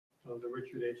of the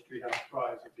Richard H. DRIEHAUS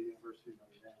Prize at the University of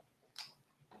Notre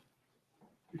Dame.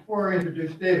 Before I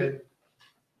introduce David,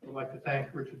 I'd like to thank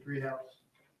Richard DRIEHAUS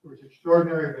for his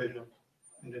extraordinary vision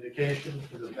and dedication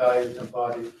to the values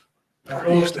embodied by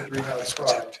both the DRIEHAUS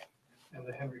Prize and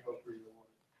the Henry Hope Reed Award.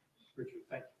 Richard,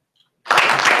 thank you.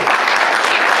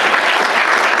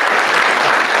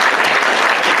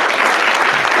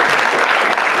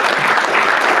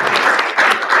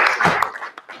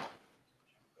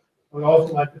 I would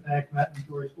also like to thank Matt and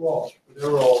Joyce Walsh for their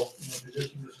role in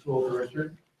introducing the school to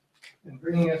Richard and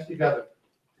bringing us together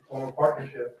to form a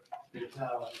partnership that is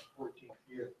now in its 14th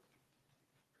year.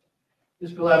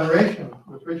 This collaboration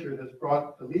with Richard has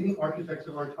brought the leading architects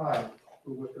of our time,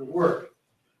 who with their work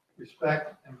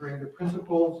respect and bring the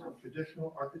principles of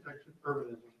traditional architecture and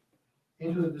urbanism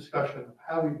into the discussion of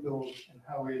how we build and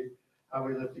how we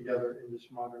live together in this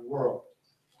modern world.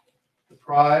 The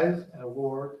prize and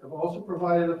award have also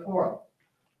provided a forum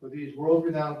for these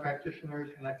world-renowned practitioners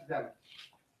and academics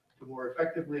to more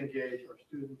effectively engage our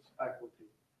students, faculty,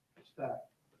 and staff.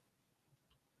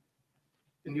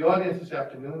 In the audience this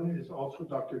afternoon is also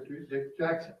Dr. Dick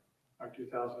Jackson, our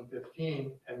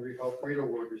 2015 Henry Hope Reed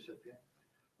Award recipient,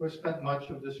 who has spent much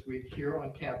of this week here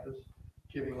on campus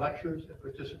giving lectures and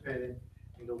participating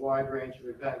in the wide range of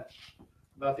events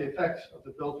about the effects of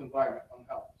the built environment on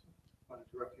health. I wanted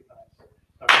to recognize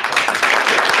Dr.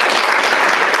 Jackson.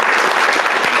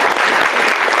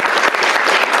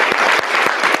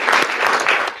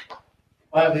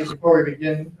 Finally, before we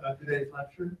begin today's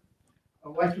lecture, I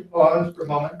would like to pause for a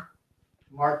moment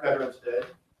to mark Veterans Day.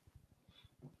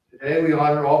 Today we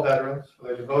honor all veterans for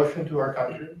their devotion to our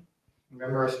country.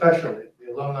 Remember especially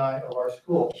the alumni of our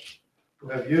schools who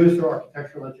have used their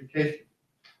architectural education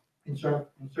in service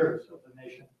of the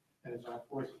nation and its armed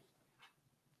forces.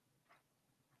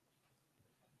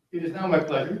 It is now my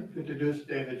pleasure to introduce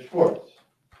David Schwarz.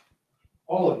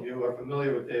 All of you are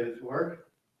familiar with David's work,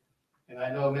 and I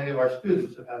know many of our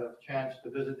students have had a chance to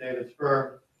visit David's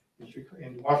firm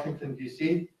in Washington,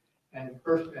 D.C., and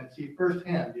see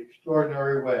firsthand the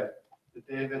extraordinary way that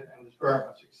David and his firm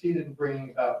have succeeded in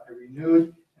bringing about a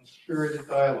renewed and spirited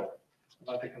dialogue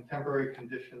about the contemporary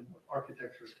condition of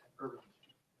architecture and urbanism.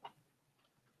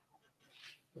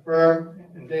 The firm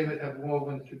and David have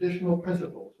woven traditional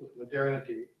principles with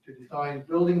modernity to design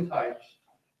building types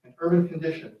and urban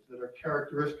conditions that are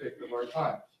characteristic of our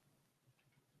times.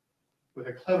 With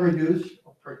a clever use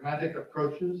of pragmatic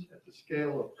approaches at the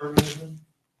scale of urbanism,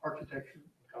 architecture,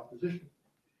 and composition,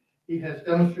 he has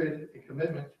demonstrated a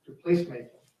commitment to placemaking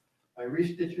by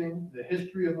restitching the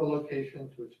history of a location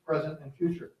to its present and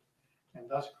future, and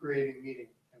thus creating meaning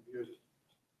and beauty.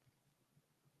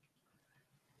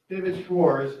 David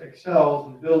Schwarz excels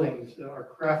in buildings that are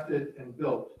crafted and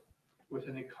built with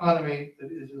an economy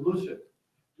that is elusive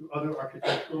to other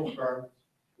architectural firms,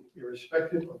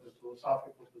 irrespective of the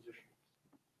philosophical position.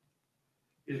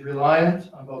 His reliance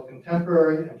on both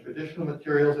contemporary and traditional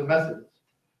materials and methods,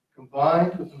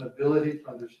 combined with an ability to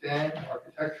understand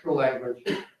architectural language,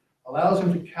 allows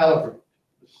him to calibrate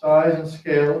the size and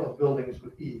scale of buildings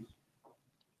with ease.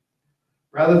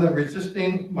 Rather than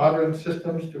resisting modern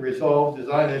systems to resolve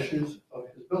design issues of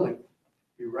his building,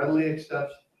 he readily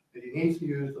accepts that he needs to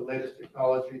use the latest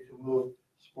technology to move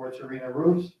sports arena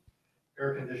roofs,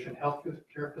 air-conditioned health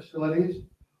care facilities,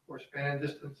 or span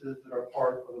distances that are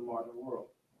part of the modern world.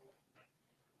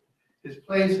 His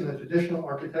place in the traditional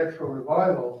architectural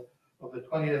revival of the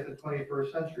 20th and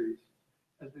 21st centuries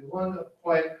has been one of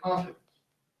quiet confidence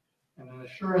and an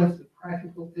assurance that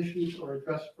practical issues are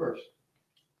addressed first.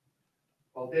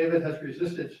 While David has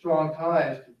resisted strong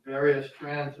ties to various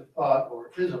strands of thought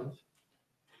or isms,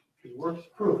 his work is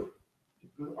proof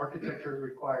that good architecture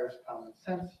requires common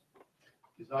sense,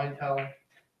 design talent,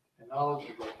 and knowledge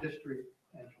of both history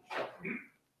and construction.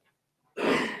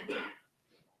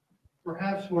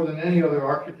 Perhaps more than any other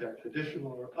architect,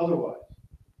 traditional or otherwise,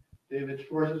 David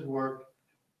Schwarz's work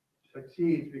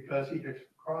succeeds because he has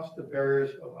crossed the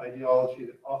barriers of ideology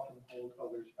that often hold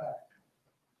others back.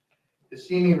 His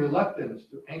seeming reluctance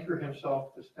to anchor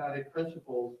himself to static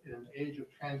principles in an age of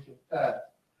transient fads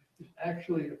is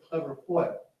actually a clever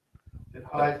foil that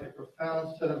hides a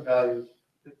profound set of values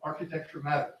that architecture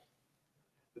matters,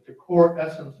 that the core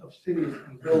essence of cities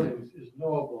and buildings is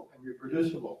knowable and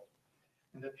reproducible,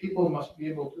 and that people must be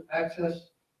able to access,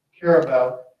 care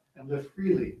about, and live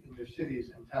freely in their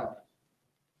cities and towns.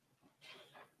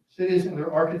 Cities and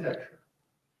their architecture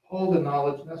hold the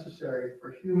knowledge necessary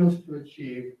for humans to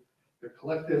achieve their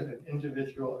collective and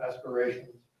individual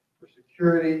aspirations for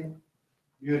security,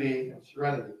 beauty, and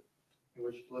serenity in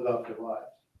which to live out their lives.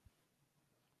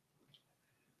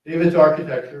 David's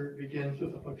architecture begins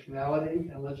with the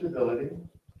functionality and legibility.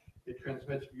 It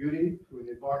transmits beauty through an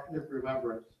evocative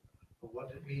remembrance of what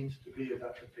it means to be in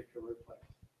that particular place.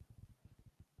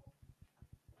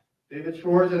 David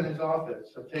Schwarz and his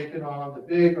office have taken on the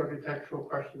big architectural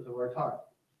questions of our time,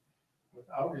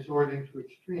 without resorting to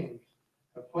extremes,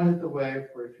 have pointed the way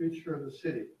for a future of the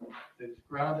city that is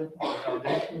grounded in the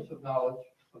foundations of knowledge,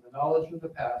 of the knowledge of the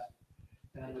past,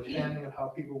 and understanding of how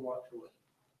people want to live.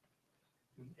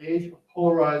 In an age of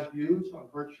polarized views on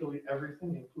virtually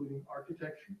everything, including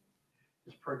architecture,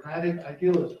 this pragmatic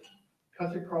idealism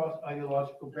cuts across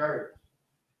ideological barriers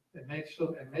and makes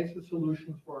the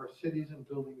solutions for our cities and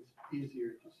buildings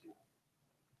easier to see.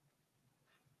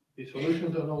 These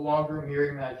solutions are no longer mere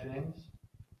imaginings.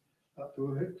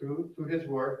 Through his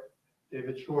work,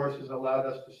 David Schwarz has allowed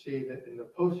us to see that in the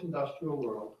post-industrial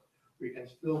world, we can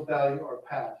still value our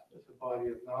past as a body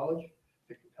of knowledge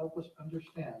that can help us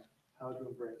understand how to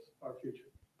embrace our future.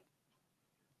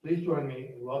 Please join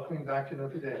me in welcoming back to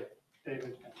Notre Dame,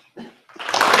 David.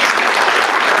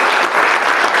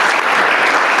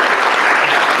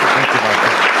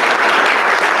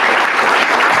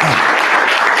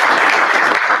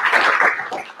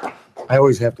 I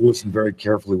always have to listen very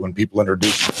carefully when people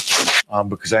introduce me,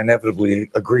 because I inevitably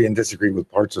agree and disagree with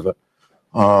parts of it.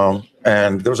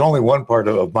 And there was only one part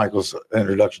of Michael's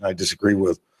introduction I disagree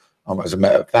with as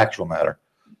a factual matter.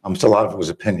 So a lot of it was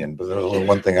opinion, but there's only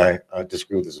one thing I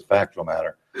disagree with as a factual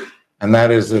matter. And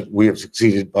that is that we have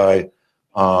succeeded by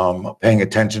paying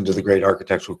attention to the great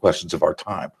architectural questions of our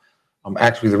time.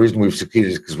 Actually, the reason we've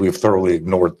succeeded is because we have thoroughly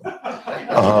ignored them.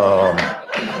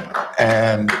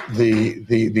 And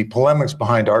the polemics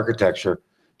behind architecture,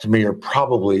 to me, are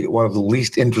probably one of the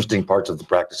least interesting parts of the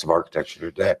practice of architecture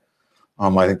today.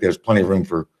 I think there's plenty of room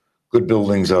for good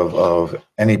buildings of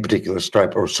any particular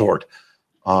stripe or sort.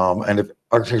 And if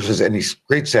architecture has any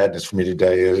great sadness for me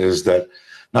today, it is that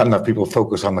not enough people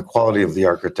focus on the quality of the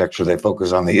architecture, they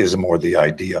focus on the ism or the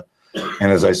idea.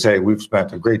 And as I say, we've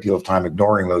spent a great deal of time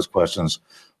ignoring those questions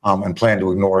and plan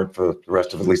to ignore it for the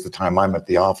rest of at least the time I'm at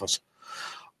the office.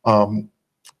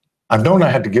 I've known I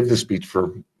had to give this speech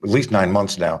for at least 9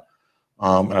 months now,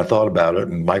 and I thought about it,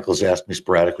 and Michael's asked me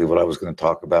sporadically what I was going to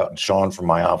talk about, and Sean from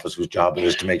my office, whose job it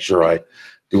is to make sure I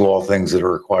do all things that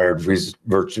are required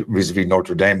vis-a-vis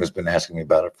Notre Dame, has been asking me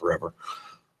about it forever.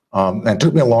 And it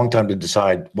took me a long time to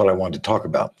decide what I wanted to talk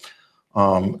about.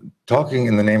 Talking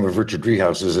in the name of Richard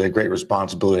DRIEHAUS is a great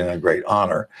responsibility and a great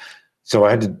honor. So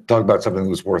I had to talk about something that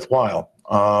was worthwhile.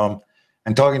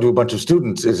 And talking to a bunch of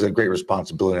students is a great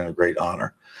responsibility and a great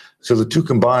honor. So the two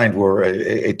combined were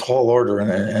a tall order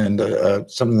and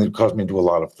something that caused me to do a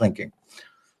lot of thinking.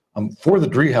 For the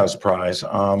DRIEHAUS Prize,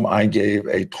 I gave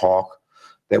a talk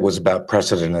that was about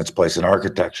precedent and its place in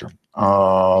architecture.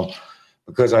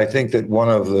 Because I think that one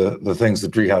of the things the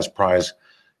DRIEHAUS Prize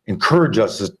encouraged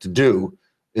us to do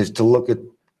is to look at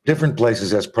different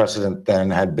places as precedent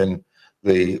than had been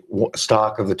the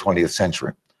stock of the 20th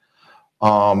century.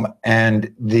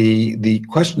 And the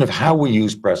question of how we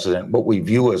use precedent, what we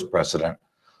view as precedent,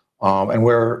 and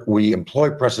where we employ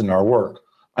precedent in our work,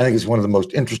 I think is one of the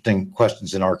most interesting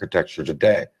questions in architecture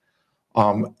today.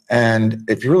 And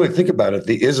if you really think about it,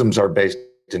 the isms are based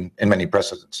in many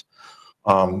precedents.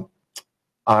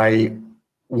 I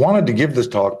wanted to give this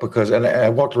talk because, and I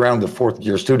walked around the fourth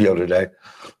year studio today,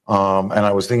 and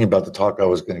I was thinking about the talk I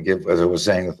was going to give as I was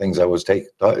saying the things I was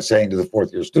saying to the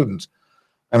fourth year students.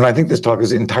 And I think this talk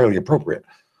is entirely appropriate.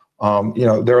 You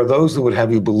know, there are those that would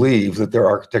have you believe that their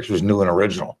architecture is new and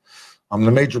original. The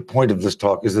major point of this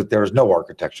talk is that there is no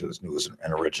architecture that's new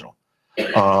and original.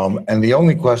 And the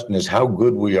only question is how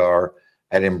good we are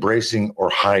at embracing or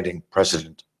hiding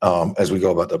precedent as we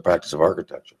go about the practice of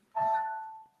architecture.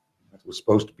 That was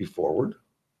supposed to be forward,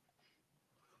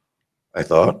 I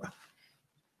thought.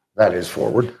 That is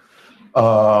forward.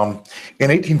 In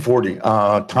 1840,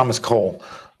 Thomas Cole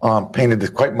painted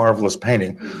this quite marvelous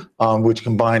painting, which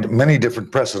combined many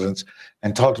different precedents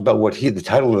and talked about what the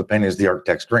title of the painting is The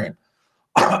Architect's Dream.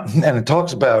 And it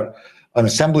talks about an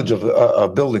assemblage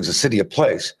of buildings, a city, a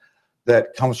place,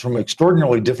 that comes from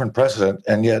extraordinarily different precedent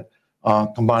and yet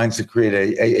combines to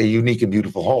create a unique and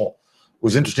beautiful whole. It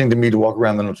was interesting to me to walk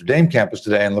around the Notre Dame campus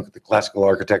today and look at the classical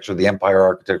architecture, the Empire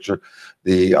architecture,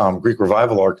 the Greek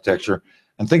Revival architecture,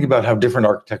 and think about how different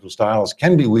architectural styles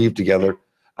can be weaved together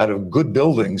out of good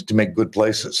buildings to make good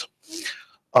places.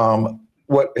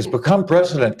 What has become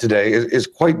precedent today is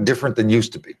quite different than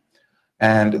used to be.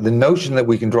 And the notion that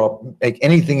we can make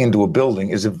anything into a building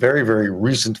is a very, very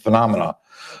recent phenomenon.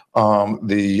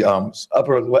 The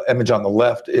upper image on the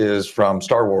left is from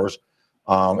Star Wars.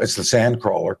 It's the sand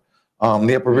crawler.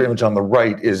 The upper image on the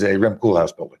right is a Rem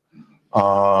Koolhaas building.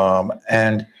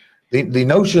 And the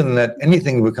notion that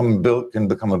anything can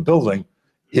become a building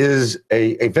is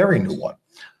a very new one.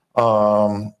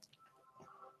 Bill.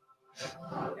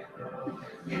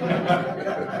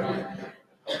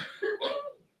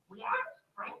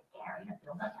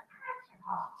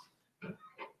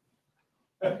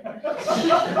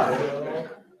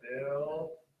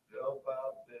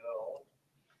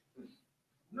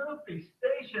 Not be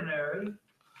stationary.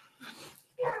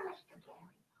 Dear Mr. Gary,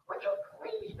 would you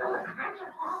please build a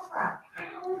concert hall for our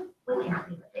town? We may not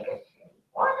be the biggest city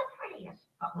or the prettiest,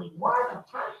 but we were the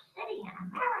first city in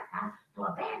America to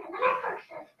abandon the metric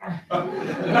system.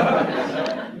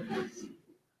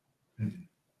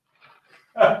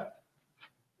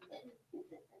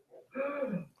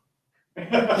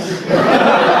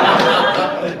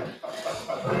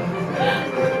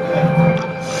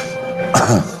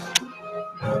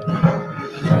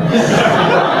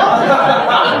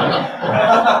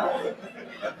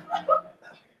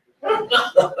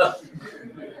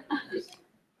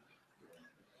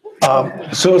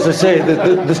 So as I say,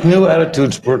 this new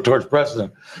attitude towards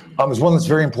precedent is one that's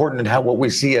very important in what we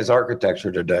see as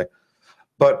architecture today.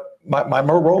 But my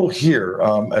role here,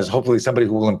 as hopefully somebody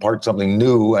who will impart something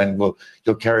new and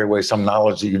you'll carry away some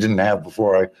knowledge that you didn't have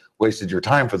before I wasted your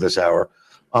time for this hour,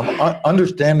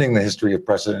 understanding the history of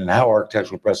precedent and how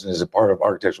architectural precedent is a part of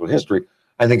architectural history,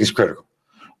 I think is critical.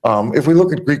 If we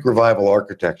look at Greek Revival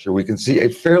architecture, we can see a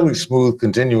fairly smooth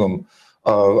continuum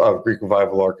of Greek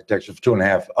Revival architecture for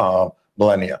 2.5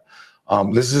 millennia.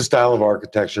 This is a style of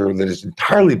architecture that is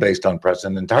entirely based on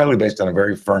precedent, entirely based on a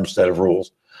very firm set of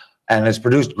rules, and has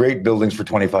produced great buildings for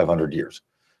 2,500 years.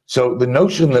 So the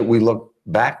notion that we look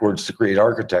backwards to create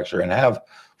architecture and have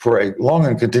for a long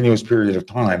and continuous period of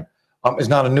time is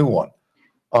not a new one.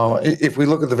 If we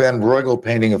look at the Van Bruegel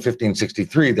painting of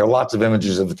 1563, there are lots of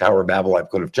images of the Tower of Babel I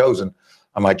could have chosen.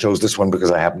 I might chose this one because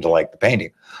I happen to like the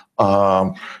painting.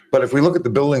 But if we look at the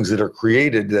buildings that are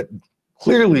created that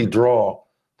clearly draw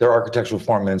their architectural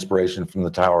form and inspiration from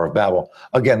the Tower of Babel,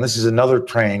 again, this is another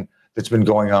train that's been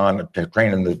going on, a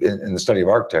train in the study of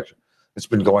architecture. It's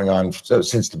been going on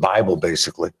since the Bible,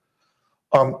 basically.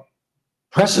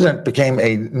 Precedent became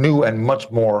a new and much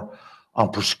more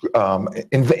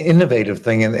innovative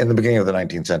thing in the beginning of the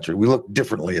 19th century. We look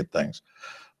differently at things.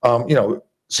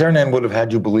 Cernan would have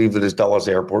had you believe that his Dulles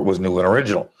Airport was new and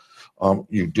original.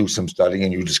 You do some studying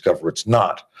and you discover it's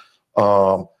not.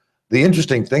 The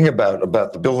interesting thing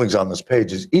about the buildings on this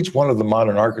page is each one of the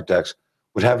modern architects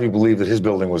would have you believe that his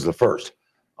building was the first,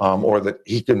 or that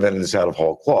he invented this out of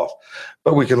whole cloth.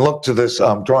 But we can look to this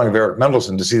drawing of Eric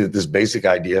Mendelsohn to see that this basic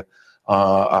idea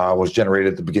was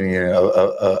generated at the beginning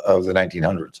of the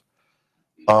 1900s.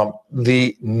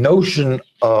 The notion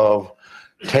of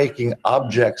taking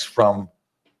objects from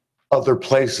other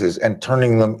places and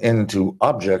turning them into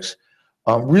objects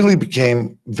really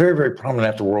became very, very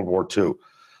prominent after World War II.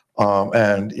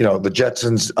 The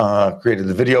Jetsons created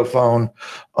the video phone.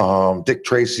 Dick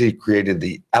Tracy created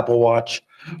the Apple Watch.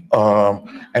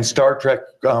 And Star Trek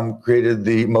created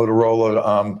the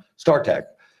Motorola StarTAC.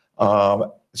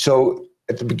 So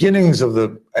at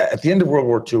the end of World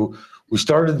War II, we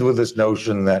started with this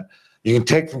notion that you can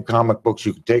take from comic books,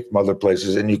 you can take from other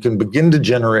places, and you can begin to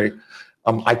generate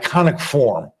iconic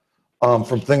form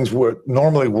from things where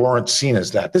normally weren't seen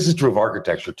as that. This is true of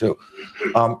architecture too.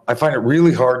 I find it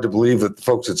really hard to believe that the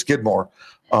folks at Skidmore,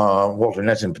 Walter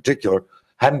Ness in particular,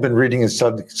 hadn't been reading his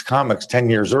comics 10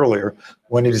 years earlier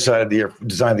when he decided to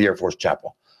design the Air Force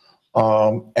Chapel.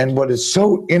 And what is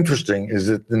so interesting is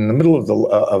that in the middle of the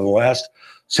last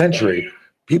century,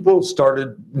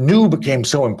 new became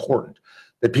so important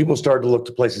that people started to look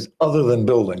to places other than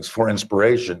buildings for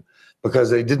inspiration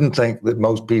because they didn't think that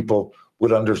most people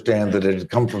would understand that it had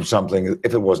come from something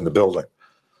if it wasn't a building.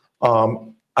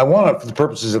 I want to, for the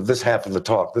purposes of this half of the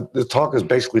talk is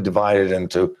basically divided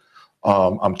into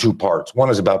two parts.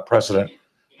 One is about precedent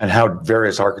and how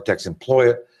various architects employ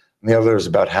it, and the other is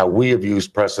about how we have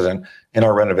used precedent in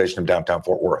our renovation of downtown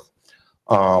Fort Worth.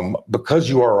 Because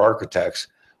you are architects,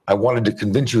 I wanted to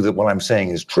convince you that what I'm saying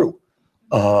is true.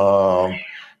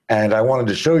 And I wanted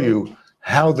to show you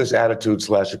how this attitude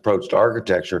 / approach to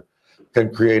architecture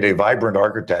can create a vibrant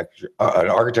an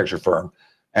architecture firm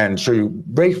and show you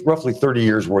roughly 30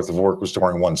 years worth of work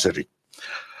restoring one city.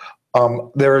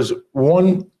 There is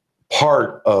one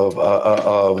part of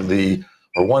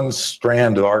one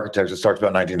strand of architecture that starts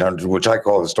about 1900, which I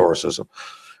call historicism.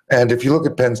 And if you look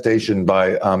at Penn Station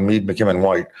by Mead, McKim,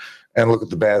 White, and look at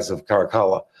the Baths of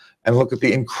Caracalla, and look at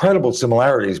the incredible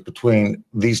similarities between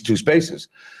these two spaces,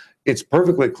 it's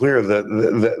perfectly clear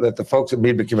that the folks at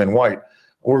Mead, McKim, White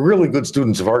were really good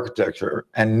students of architecture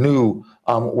and knew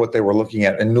what they were looking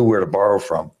at and knew where to borrow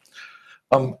from.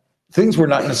 Things were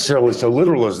not necessarily so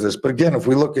literal as this, but again, if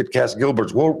we look at Cass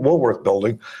Gilbert's Woolworth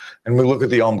building and we look at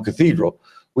the Ulm Cathedral,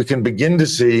 we can begin to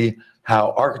see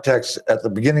how architects at the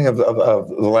beginning of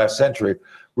the last century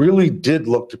really did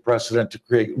look to precedent to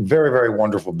create very, very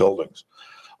wonderful buildings.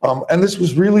 And this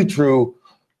was really true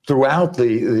throughout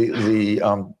the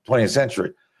 20th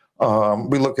century.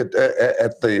 We look at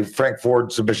the Frank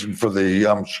Ford submission for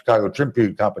the Chicago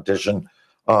Tribute competition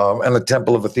and the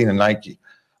Temple of Athena Nike.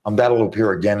 That'll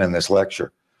appear again in this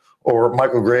lecture. Or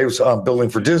Michael Graves' building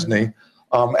for Disney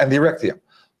and the Erechtheum.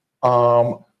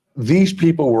 These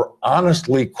people were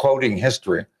honestly quoting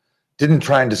history, didn't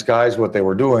try and disguise what they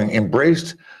were doing,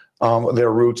 embraced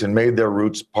their roots and made their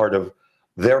roots part of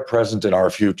their present and our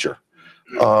future.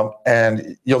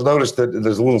 And you'll notice that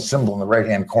there's a little symbol in the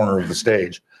right-hand corner of the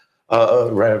stage,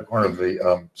 right-hand corner of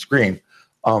the screen.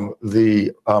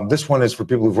 This one is for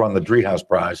people who've run the DRIEHAUS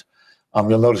Prize.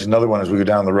 You'll notice another one as we go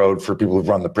down the road for people who've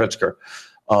run the Pritzker.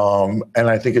 And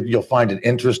I think you'll find it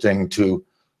interesting to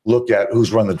look at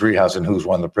who's run the DRIEHAUS and who's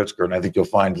run the Pritzker. And I think you'll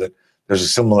find that there's a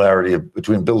similarity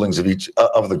between buildings of each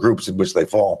of the groups in which they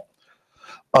fall.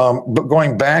 But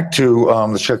going back to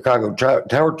the Chicago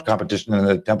Tower competition in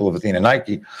the Temple of Athena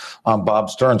Nike, Bob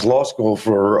Stern's law school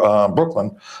for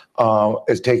Brooklyn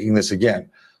is taking this again.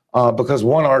 Because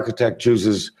one architect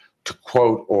chooses to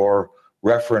quote or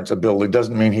reference a building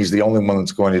doesn't mean he's the only one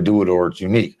that's going to do it or it's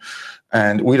unique.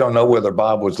 And we don't know whether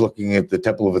Bob was looking at the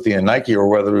Temple of Athena Nike or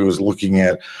whether he was looking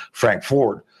at Frank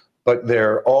Ford, but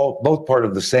they're both part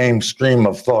of the same stream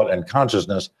of thought and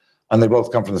consciousness, and they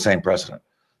both come from the same precedent.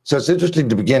 So it's interesting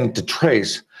to begin to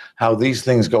trace how these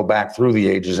things go back through the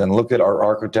ages and look at our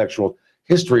architectural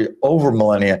history over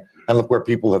millennia and look where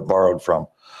people have borrowed from.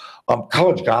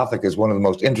 College Gothic is one of the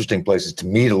most interesting places to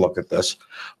me to look at this.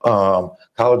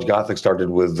 College Gothic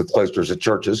started with the cloisters at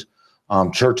churches.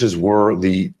 Churches were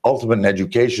the ultimate in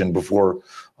education before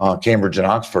Cambridge and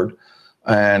Oxford.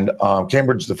 And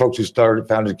Cambridge, the folks who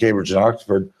founded Cambridge and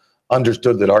Oxford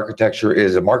understood that architecture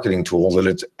is a marketing tool, that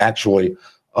it's actually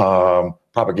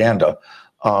propaganda.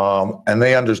 And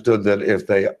they understood that if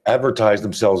they advertised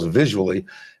themselves visually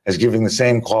as giving the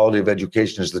same quality of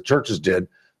education as the churches did,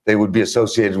 they would be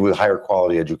associated with higher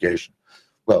quality education.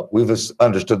 Well, we've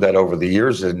understood that over the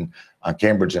years in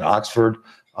Cambridge and Oxford,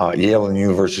 Yale and the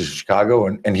University of Chicago,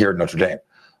 and here at Notre Dame.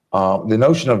 The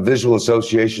notion of visual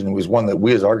association was one that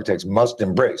we as architects must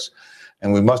embrace.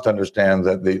 And we must understand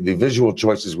that the visual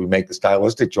choices we make, the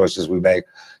stylistic choices we make,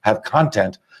 have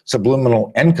content,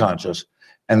 subliminal and conscious,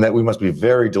 and that we must be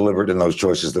very deliberate in those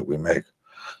choices that we make.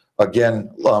 Again,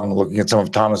 looking at some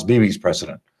of Thomas Beebe's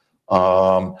precedent.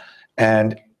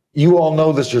 And you all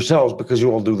know this yourselves because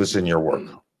you all do this in your work.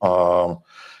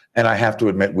 And I have to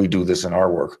admit, we do this in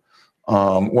our work.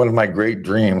 One of my great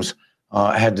dreams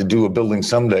had to do a building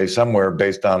someday, somewhere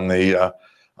based on the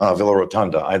Villa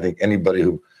Rotonda. I think anybody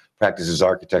who practices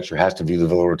architecture has to view the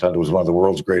Villa Rotonda as one of the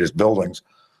world's greatest buildings.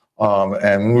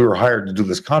 And when we were hired to do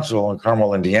this concert hall in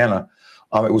Carmel, Indiana,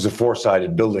 it was a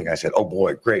four-sided building. I said, oh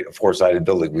boy, great, a four-sided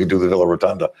building. We do the Villa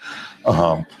Rotonda.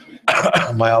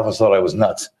 My office thought I was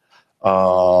nuts.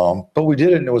 But we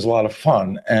did it and it was a lot of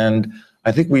fun. And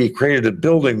I think we created a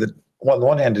building that, on the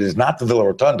one hand, it is not the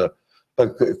Villa Rotonda,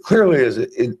 but clearly is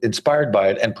inspired by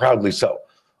it, and proudly so.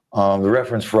 The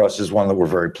reference for us is one that we're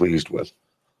very pleased with.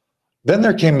 Then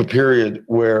there came a period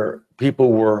where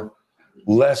people were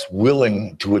less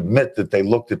willing to admit that they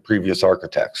looked at previous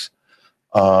architects,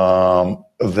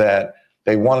 that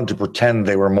they wanted to pretend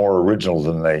they were more original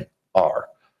than they are.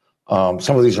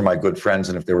 Some of these are my good friends,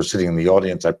 and if they were sitting in the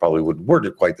audience, I probably wouldn't word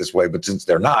it quite this way, but since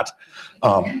they're not,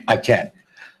 I can.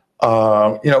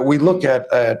 We look at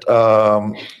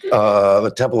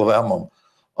the Temple of Amun,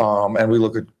 and we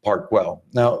look at Park Güell.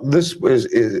 Now, this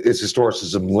is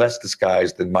historicism less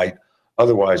disguised than might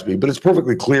otherwise be, but it's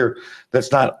perfectly clear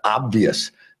that's not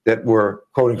obvious that we're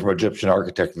quoting from Egyptian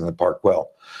architecture in the Park Güell.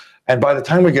 And by the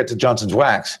time we get to Johnson's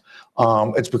Wax,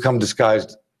 it's become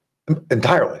disguised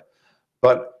entirely.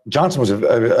 But Johnson was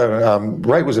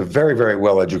Wright was a very, very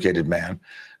well-educated man.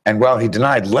 And while he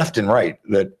denied left and right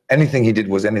that anything he did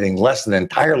was anything less than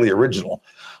entirely original,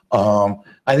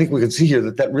 I think we can see here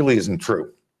that that really isn't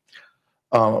true.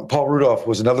 Paul Rudolph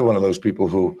was another one of those people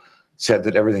who said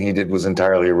that everything he did was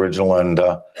entirely original and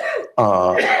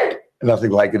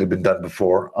nothing like it had been done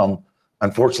before.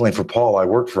 Unfortunately for Paul, I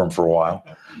worked for him for a while.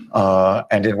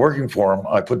 And in working for him,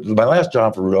 my last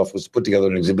job for Rudolph was to put together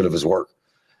an exhibit of his work.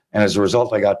 And as a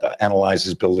result, I got to analyze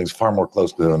his buildings far more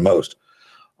closely than most.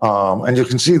 And you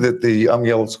can see that the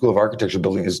Yale School of Architecture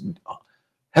building is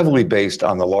heavily based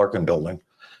on the Larkin building.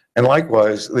 And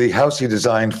likewise, the house he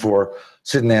designed for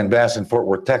Sid and Ann Bass in Fort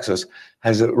Worth, Texas,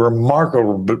 has a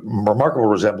remarkable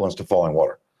resemblance to Falling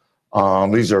Water.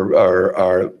 These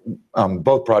are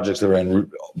both projects that are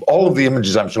in, all of the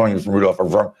images I'm showing you from Rudolph are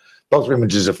from, both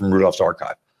images are from Rudolph's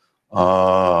archive.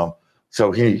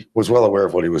 So he was well aware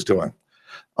of what he was doing.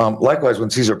 Likewise, when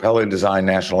Cesar Pelli designed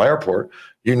National Airport,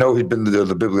 you know he'd been to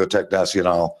the Bibliothèque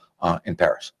Nationale in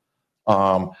Paris.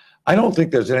 I don't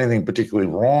think there's anything particularly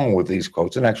wrong with these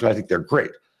quotes, and actually I think they're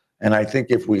great. And I think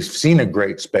if we've seen a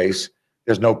great space,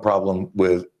 there's no problem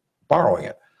with borrowing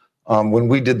it. When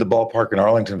we did the ballpark in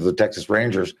Arlington for the Texas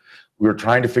Rangers, we were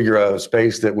trying to figure out a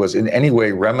space that was in any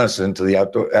way reminiscent to the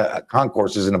outdoor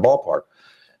concourses in a ballpark.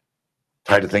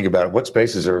 Tried to think about it, what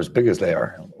spaces are as big as they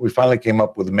are. We finally came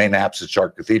up with the main apse at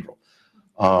Chartres Cathedral.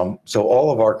 So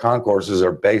all of our concourses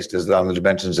are based on the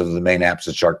dimensions of the main apse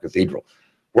at Chartres Cathedral.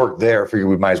 Worked there, figured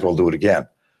we might as well do it again.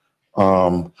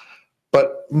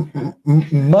 But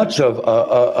much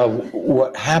of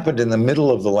what happened in the middle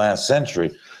of the last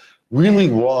century really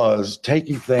was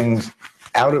taking things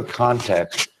out of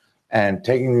context and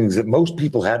taking things that most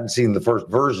people hadn't seen the first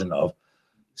version of,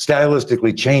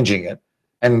 stylistically changing it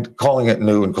and calling it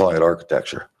new and calling it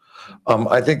architecture.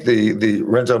 I think the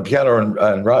Renzo Piano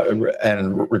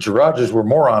and Richard Rogers were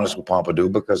more honest with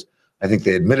Pompidou because I think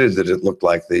they admitted that it looked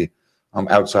like the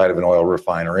outside of an oil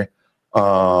refinery.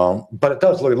 But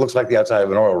it looks like the outside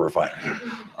of an oil refinery.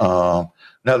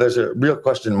 Now, there's a real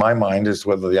question in my mind as to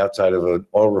whether the outside of an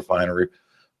oil refinery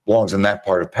belongs in that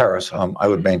part of Paris. I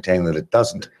would maintain that it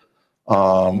doesn't.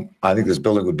 I think this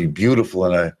building would be beautiful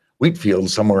in a wheat field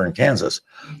somewhere in Kansas.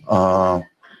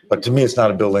 But to me, it's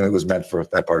not a building that was meant for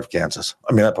that part of Kansas.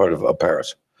 I mean, that part of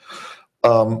Paris.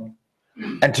 And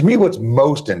to me, what's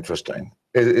most interesting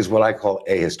is what I call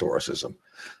ahistoricism.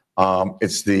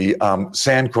 It's the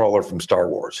sandcrawler from Star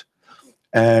Wars.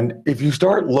 And if you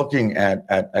start looking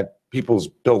at people's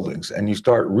buildings and you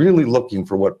start really looking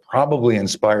for what probably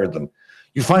inspired them,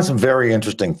 you find some very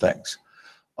interesting things.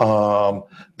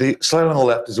 The slide on the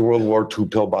left is a World War II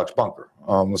pillbox bunker.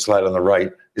 The slide on the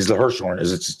right is the Hirshhorn,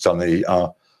 as it's on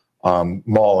the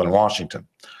mall in Washington.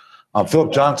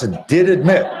 Philip Johnson did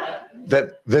admit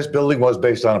that this building was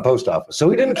based on a post office, so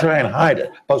he didn't try and hide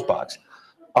it, post box.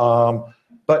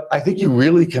 But I think you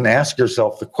really can ask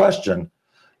yourself the question,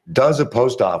 does a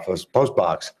post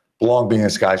box, belong being a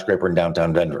skyscraper in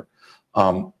downtown Denver?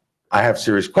 I have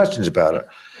serious questions about it.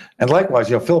 And likewise,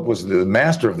 Philip was the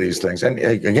master of these things, and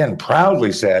again,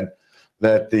 proudly said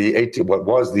that what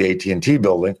was the AT&T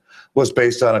building was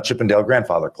based on a Chippendale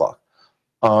grandfather clock.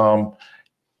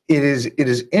 It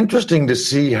is interesting to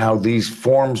see how these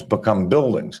forms become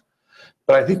buildings,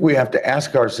 but I think we have to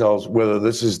ask ourselves whether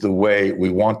this is the way we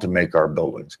want to make our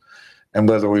buildings, and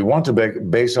whether we want to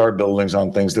base our buildings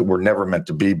on things that were never meant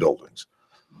to be buildings.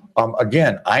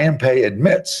 Again, IMPay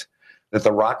admits that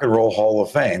the Rock and Roll Hall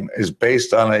of Fame is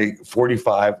based on a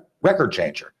 45 record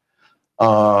changer.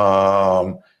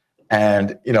 And,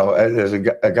 there's a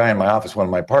guy in my office, one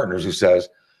of my partners, who says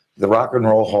the Rock and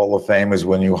Roll Hall of Fame is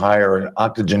when you hire an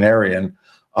octogenarian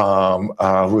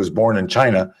who was born in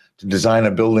China to design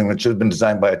a building that should have been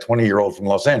designed by a 20-year-old from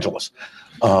Los Angeles.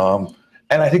 And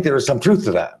I think there is some truth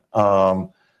to that.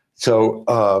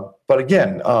 But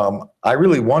again, I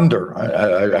really wonder,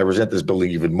 I resent this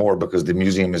building even more because the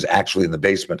museum is actually in the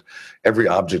basement. Every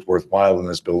object worthwhile in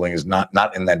this building is not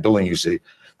in that building you see.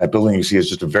 That building you see is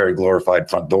just a very glorified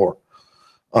front door.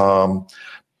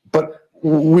 But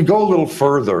we go a little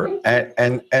further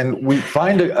and we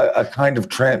find a kind of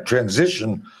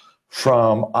transition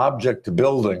from object to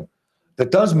building that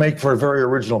does make for a very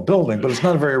original building, but it's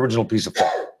not a very original piece of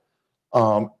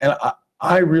art. And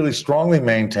I really strongly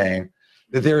maintain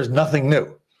that there is nothing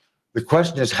new. The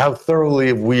question is how thoroughly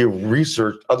have we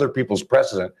researched other people's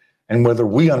precedent and whether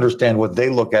we understand what they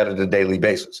look at a daily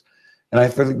basis. And I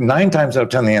think 9 times out of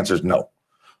 10, the answer is no.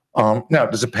 Now,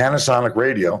 does a Panasonic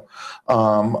radio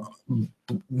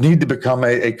need to become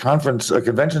a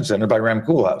convention center by Ram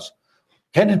Koolhaas?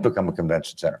 Can it become a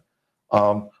convention center?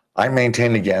 I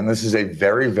maintain, again, this is a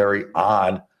very, very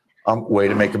odd way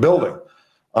to make a building.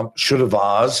 Should a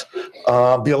vase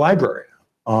be a library?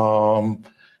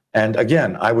 And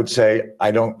again, I would say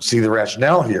I don't see the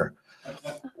rationale here.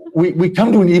 We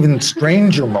come to an even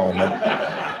stranger moment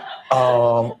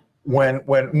when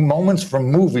moments from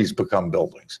movies become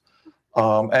buildings.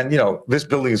 And this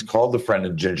building is called the Friend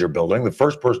and Ginger Building. The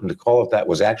first person to call it that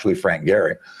was actually Frank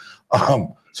Gehry.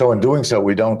 So in doing so,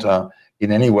 we don't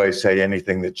in any way say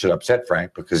anything that should upset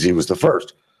Frank because he was the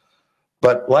first.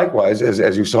 But likewise,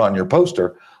 as you saw in your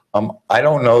poster, I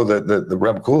don't know that the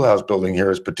Reb Koolhaus building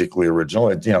here is particularly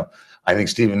original. I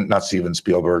think not Steven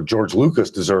Spielberg, George Lucas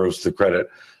deserves the credit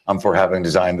for having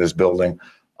designed this building,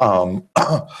 not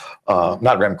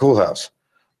Reb Koolhaus.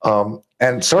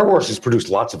 And Star Wars has produced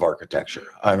lots of architecture.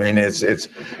 I mean, it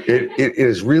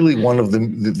is really one of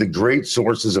the great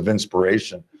sources of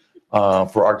inspiration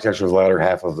for architecture of the latter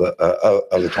half of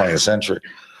the 20th century.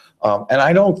 And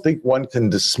I don't think one can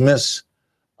dismiss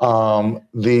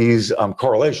these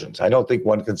correlations. I don't think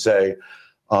one can say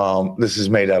this is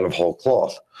made out of whole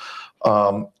cloth.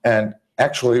 And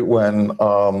actually, when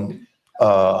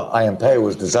I.M. Pei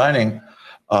was designing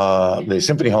the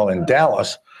Symphony Hall in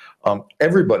Dallas,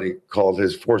 everybody called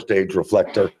his four-stage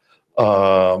reflector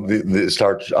the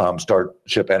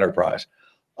Starship Enterprise.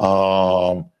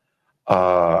 I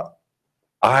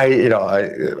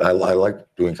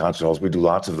like doing concert halls. We do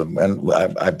lots of them, and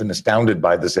I've been astounded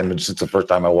by this image since the first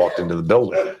time I walked into the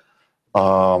building.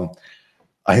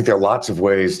 I think there are lots of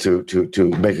ways to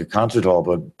make a concert hall,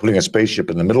 but putting a spaceship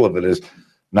in the middle of it is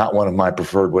not one of my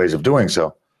preferred ways of doing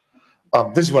so.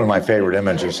 This is one of my favorite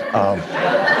images.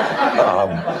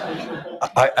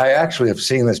 I actually have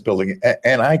seen this building,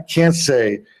 and I can't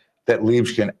say that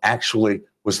Liebskin actually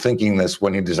was thinking this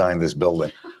when he designed this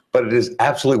building, but it is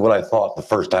absolutely what I thought the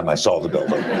first time I saw the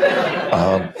building.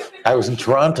 I was in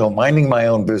Toronto minding my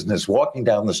own business, walking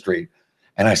down the street,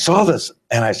 and I saw this,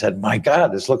 and I said, my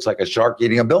God, this looks like a shark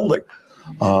eating a building.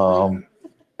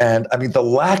 And I mean, the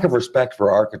lack of respect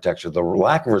for architecture, the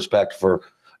lack of respect for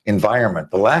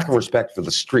environment, the lack of respect for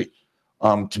the street,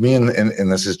 to me, in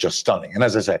this is just stunning. And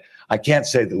as I say, I can't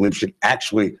say that Liebskin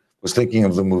actually was thinking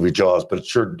of the movie Jaws, but it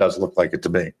sure does look like it to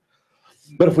me.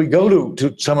 But if we go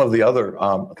to some of the other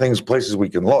places we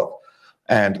can look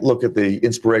and look at the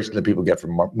inspiration that people get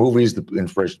from movies, the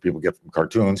inspiration people get from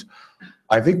cartoons,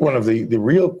 I think one of the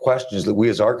real questions that we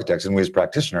as architects and we as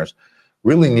practitioners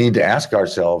really need to ask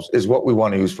ourselves is what we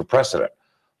want to use for precedent.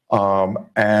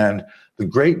 And the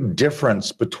great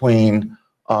difference between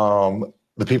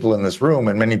the people in this room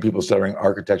and many people studying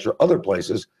architecture other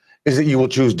places is that you will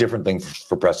choose different things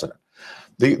for precedent.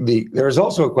 There is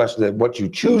also a question that what you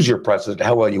choose your precedent,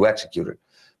 how well you execute it.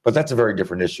 But that's a very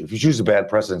different issue. If you choose a bad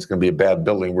precedent, it's going to be a bad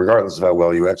building, regardless of how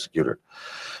well you execute it.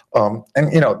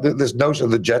 And, you know, this notion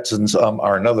of the Jetsons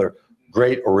are another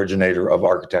great originator of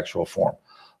architectural form.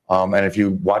 And if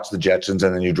you watch the Jetsons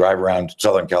and then you drive around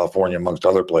Southern California, amongst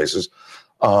other places,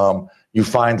 you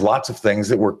find lots of things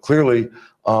that were clearly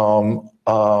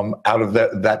out of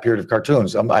that period of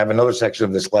cartoons. I have another section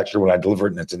of this lecture when I deliver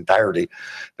it in its entirety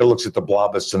that looks at the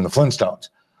Blobists and the Flintstones.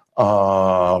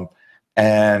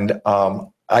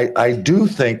 I do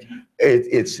think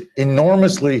it's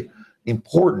enormously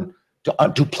important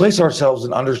to place ourselves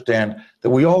and understand that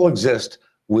we all exist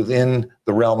within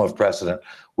the realm of precedent.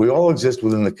 We all exist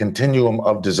within the continuum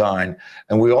of design,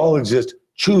 and we all exist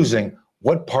choosing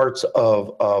what parts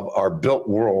of our built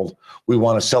world we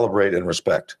want to celebrate and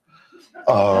respect.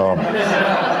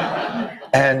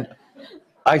 And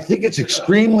I think it's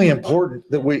extremely important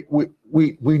that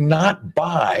we not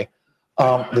buy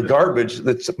the garbage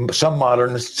that some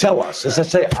modernists sell us. As I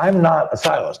say, I'm not a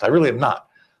stylist. I really am not.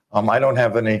 I don't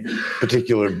have any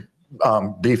particular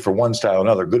beef for one style or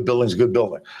another. Good building's a good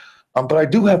building. But I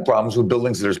do have problems with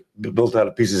buildings that are built out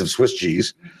of pieces of Swiss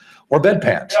cheese or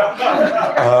bedpans.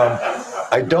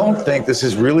 I don't think this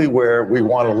is really where we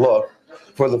want to look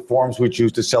for the forms we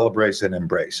choose to celebrate and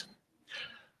embrace.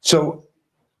 So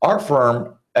our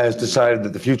firm has decided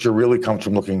that the future really comes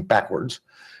from looking backwards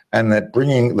and that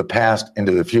bringing the past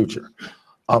into the future.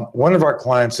 One of our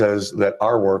clients says that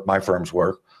our work, my firm's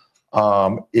work,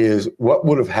 is what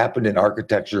would have happened in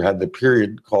architecture had the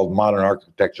period called modern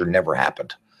architecture never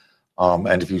happened.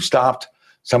 And if you stopped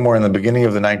somewhere in the beginning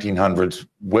of the 1900s,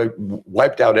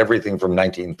 wiped out everything from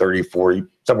 1934,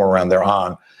 somewhere around there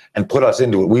on, and put us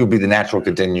into it, we would be the natural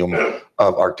continuum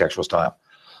of architectural style.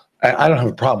 I don't have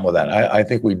a problem with that. I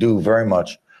think we do very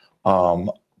much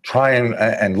try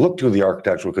and look to the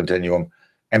architectural continuum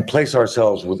and place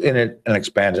ourselves within it and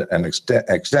expand it and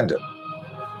extend it.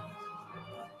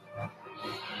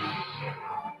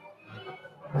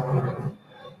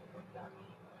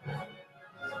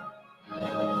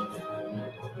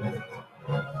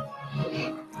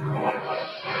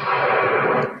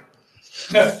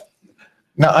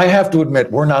 Now, I have to admit,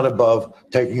 we're not above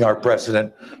taking our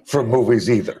precedent from movies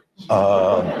either.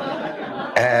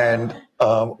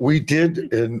 We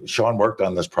did, and Sean worked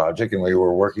on this project, and we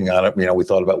were working on it. You know, we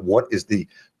thought about what is the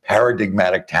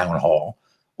paradigmatic town hall.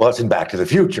 Well, it's in Back to the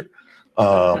Future.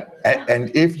 And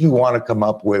if you want to come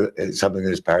up with something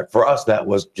that is for us, that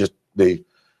was just the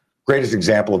greatest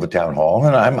example of a town hall.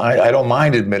 And I don't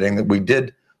mind admitting that we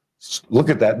did look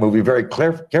at that movie very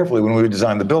carefully when we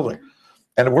designed the building.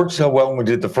 And it worked so well when we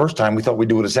did it the first time, we thought we'd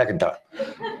do it a second time.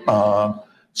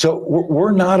 So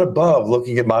we're not above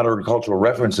looking at modern cultural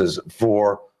references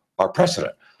for our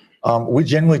precedent. We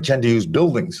generally tend to use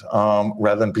buildings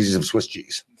rather than pieces of Swiss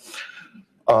cheese.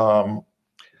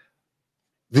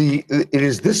 It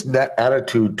is this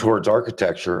attitude towards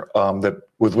architecture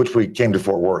with which we came to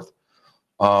Fort Worth.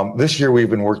 This year we've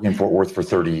been working in Fort Worth for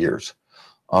 30 years.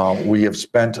 We have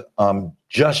spent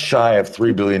just shy of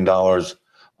 $3 billion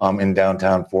in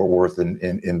downtown Fort Worth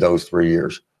in those 3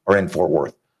 years, or in Fort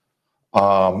Worth.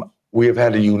 We have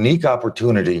had a unique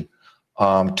opportunity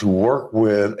to work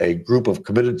with a group of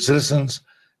committed citizens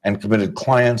and committed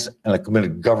clients and a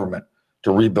committed government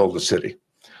to rebuild the city.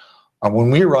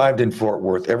 When we arrived in Fort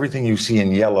Worth, everything you see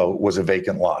in yellow was a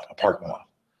vacant lot, a parking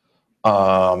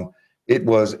lot. It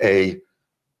was a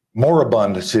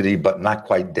moribund city, but not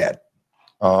quite dead.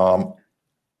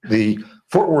 The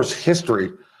Fort Worth's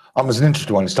history is an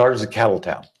interesting one. It started as a cattle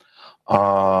town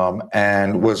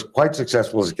and was quite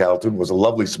successful as a cattle town. It was a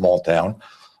lovely small town.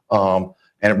 And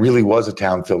it really was a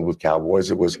town filled with cowboys.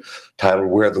 It was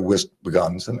titled Where the Whist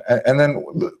Begins. And then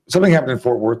something happened in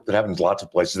Fort Worth that happens in lots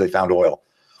of places. They found oil.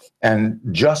 And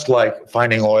just like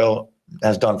finding oil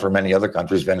has done for many other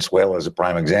countries, Venezuela is a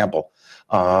prime example,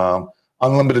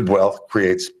 unlimited wealth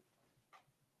creates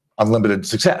unlimited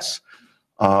success.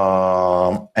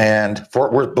 And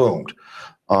Fort Worth boomed.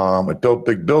 It built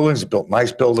big buildings, it built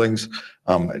nice buildings,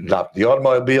 it adopted the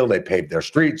automobile, they paved their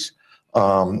streets,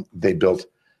 they built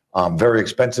very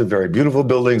expensive, very beautiful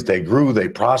buildings. They grew, they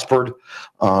prospered.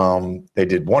 They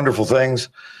did wonderful things.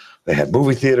 They had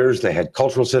movie theaters, they had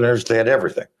cultural centers, they had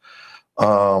everything.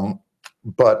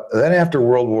 But then after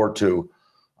World War II,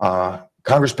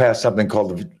 Congress passed something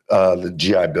called the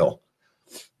GI Bill.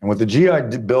 And what the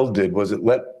GI Bill did was it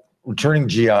let returning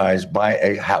GIs buy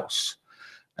a house.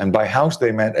 And by house,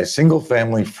 they meant a single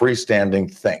family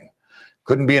freestanding thing.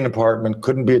 Couldn't be an apartment,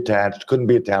 couldn't be attached, couldn't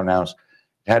be a townhouse.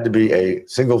 It had to be a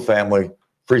single family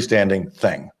freestanding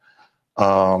thing.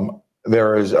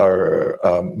 There is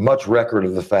much record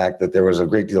of the fact that there was a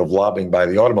great deal of lobbying by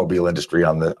the automobile industry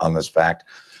on this fact.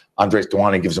 Andres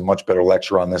Duani gives a much better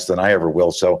lecture on this than I ever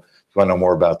will. So if you want to know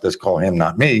more about this, call him,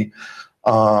 not me.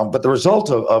 But the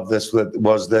result of this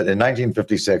was that in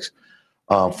 1956,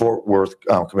 Fort Worth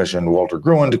commissioned Walter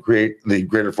Gruen to create the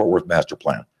Greater Fort Worth Master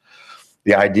Plan.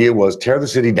 The idea was tear the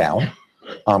city down,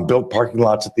 build parking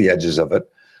lots at the edges of it,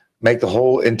 make the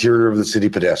whole interior of the city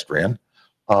pedestrian,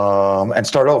 and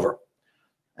start over.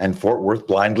 And Fort Worth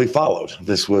blindly followed.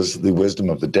 This was the wisdom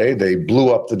of the day. They blew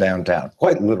up the downtown,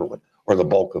 quite literally, or the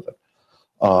bulk of it.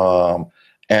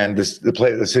 And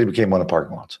the city became one of the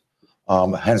parking lots.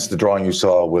 Hence the drawing you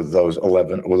saw with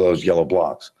those yellow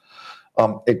blocks.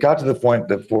 It got to the point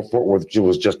that Fort Worth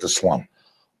was just a slum.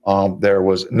 There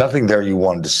was nothing there you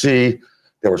wanted to see.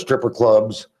 There were stripper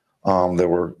clubs. There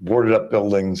were boarded up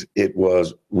buildings. It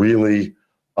was really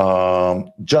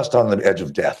just on the edge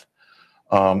of death.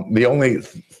 The only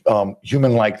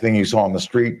human-like thing you saw on the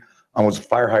street was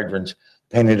fire hydrants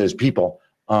painted as people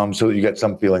so that you get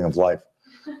some feeling of life.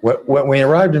 When we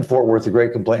arrived in Fort Worth, the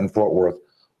great complaint in Fort Worth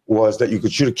was that you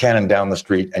could shoot a cannon down the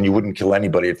street and you wouldn't kill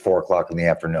anybody at 4 o'clock in the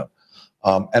afternoon.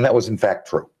 And that was in fact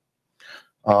true.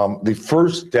 The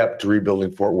first step to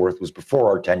rebuilding Fort Worth was before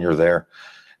our tenure there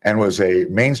and was a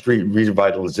Main Street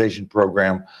revitalization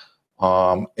program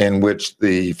in which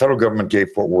the federal government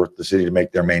gave Fort Worth the city to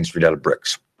make their Main Street out of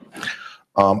bricks.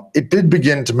 It did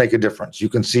begin to make a difference. You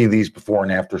can see these before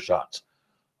and after shots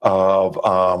of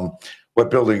what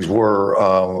buildings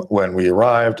were when we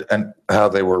arrived and how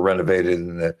they were renovated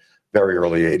in the very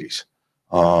early 80s.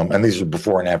 And these are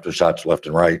before and after shots left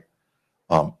and right,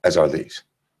 as are these.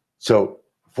 So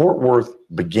Fort Worth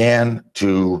began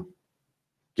to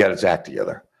get its act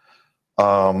together.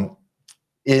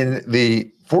 In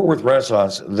the Fort Worth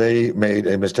Renaissance, they made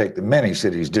a mistake that many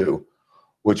cities do,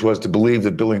 which was to believe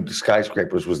that building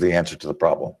skyscrapers was the answer to the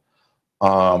problem.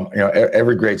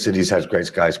 Every great city has great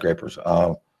skyscrapers.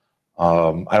 I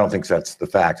don't think that's the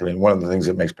fact. I mean, one of the things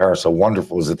that makes Paris so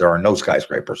wonderful is that there are no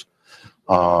skyscrapers.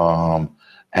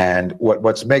 And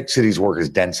what makes cities work is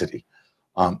density.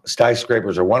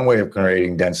 Skyscrapers are one way of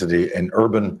creating density, and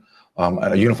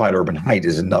a unified urban height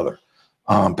is another.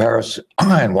 Paris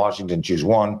and Washington choose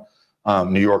one.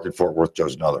 New York and Fort Worth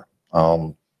chose another.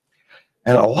 And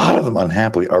a lot of them,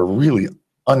 unhappily, are really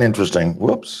uninteresting,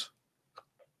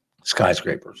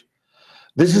 skyscrapers.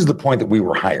 This is the point that we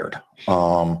were hired. We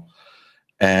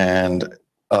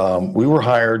were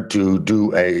hired to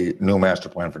do a new master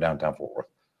plan for downtown Fort Worth.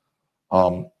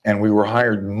 And we were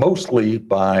hired mostly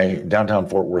by Downtown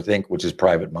Fort Worth, Inc., which is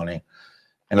private money,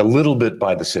 and a little bit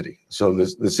by the city. So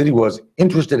the city was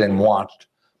interested and watched,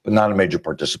 but not a major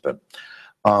participant.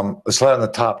 The slide on the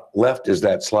top left is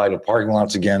that slide of parking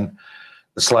lots again.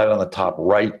 The slide on the top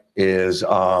right is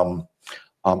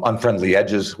unfriendly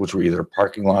edges, which were either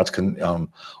parking lots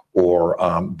or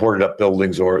boarded up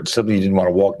buildings or something you didn't want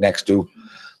to walk next to.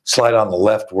 Slide on the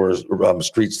left was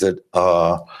streets that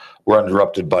were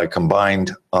uninterrupted by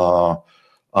combined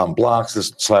blocks.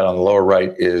 This slide on the lower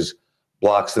right is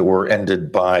blocks that were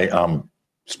ended by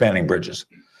spanning bridges.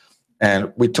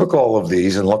 And we took all of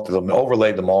these and looked at them,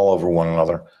 overlaid them all over one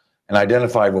another, and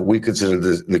identified what we considered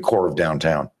the core of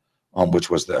downtown, which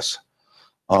was this.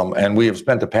 And we have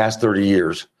spent the past 30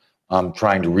 years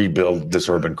trying to rebuild this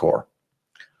urban core.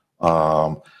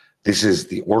 This is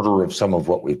the order of some of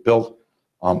what we've built.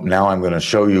 Now I'm going to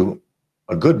show you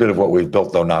a good bit of what we've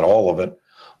built, though not all of it,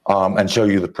 and show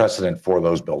you the precedent for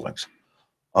those buildings.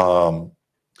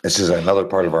 This is another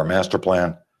part of our master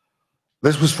plan.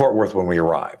 This was Fort Worth when we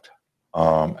arrived.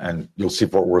 And you'll see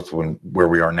Fort Worth where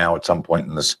we are now at some point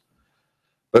in this.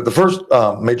 But the first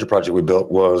major project we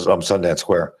built was Sundance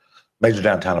Square, major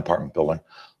downtown apartment building.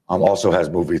 Also has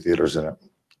movie theaters in it.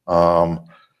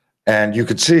 And you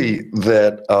could see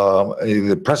that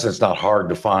the precedent's not hard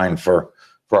to find for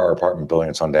our apartment building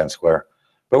at Sundance Square.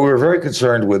 But we were very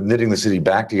concerned with knitting the city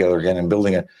back together again and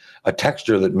building a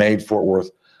texture that made Fort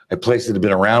Worth a place that had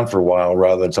been around for a while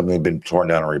rather than something that had been torn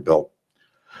down and rebuilt.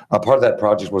 Part of that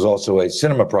project was also a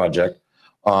cinema project,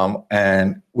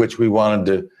 and which we wanted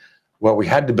to, well, we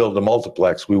had to build a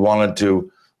multiplex. We wanted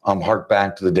to hark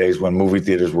back to the days when movie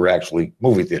theaters were actually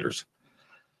movie theaters.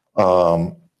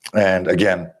 And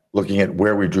again, looking at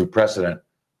where we drew precedent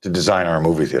to design our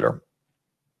movie theater.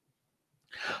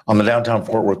 On the downtown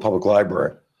Fort Worth Public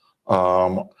Library,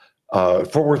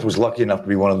 Fort Worth was lucky enough to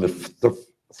be one of the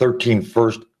 13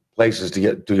 first places to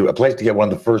get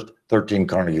one of the first 13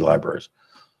 Carnegie libraries.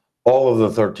 All of the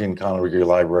 13 Carnegie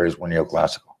libraries were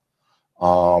neoclassical.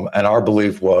 And our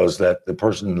belief was that the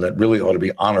person that really ought to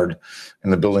be honored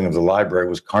in the building of the library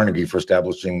was Carnegie for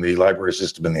establishing the library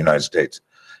system in the United States.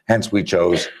 Hence, we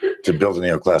chose to build a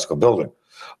neoclassical building.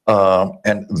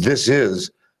 And this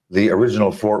is the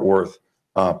original Fort Worth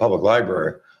Public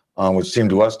Library, which seemed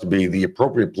to us to be the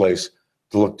appropriate place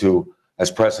to look to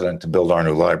as precedent to build our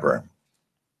new library.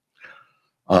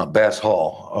 Bass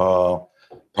Hall,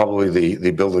 probably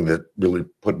the building that really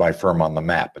put my firm on the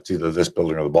map. It's either this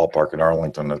building or the ballpark in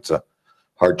Arlington. It's a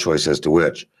hard choice as to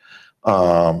which.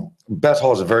 Bass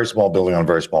Hall is a very small building on a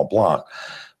very small block.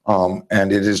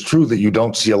 And it is true that you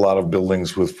don't see a lot of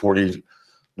buildings with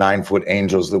 49-foot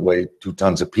angels that weigh 2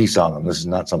 tons apiece on them. This is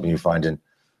not something you find in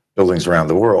buildings around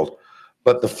the world.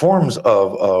 But the forms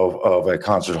of a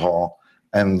concert hall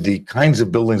and the kinds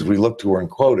of buildings we look to and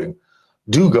quoting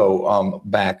do go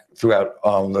back throughout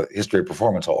the history of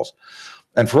performance halls.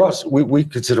 And for us, we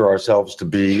consider ourselves to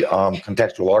be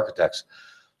contextual architects.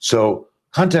 So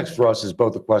context for us is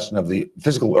both a question of the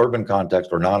physical urban context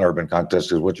or non-urban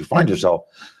context is what you find yourself,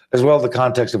 as well as the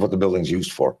context of what the building's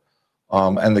used for.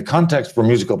 And the context for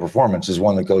musical performance is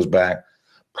one that goes back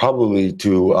probably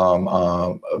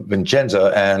to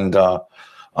Vincenza and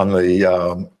on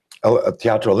the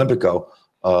Teatro Olimpico.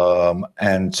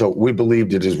 And so we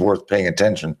believed it is worth paying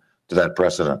attention to that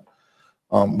precedent.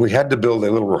 We had to build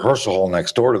a little rehearsal hall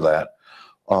next door to that.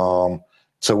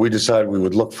 So we decided we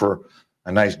would look for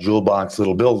a nice jewel box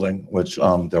little building, which there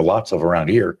are lots of around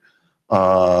here,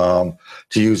 to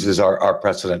use as our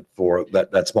precedent for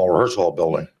that small rehearsal hall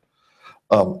building.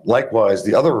 Likewise,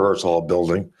 the other rehearsal hall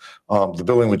building, the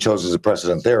building we chose as a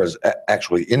precedent there is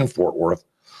actually in Fort Worth.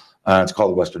 It's called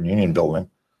the Western Union Building.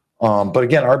 But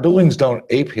again, our buildings don't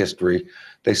ape history.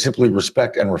 They simply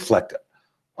respect and reflect it.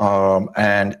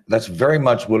 And that's very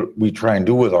much what we try and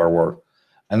do with our work.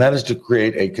 And that is to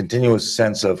create a continuous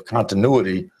sense of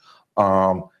continuity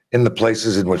in the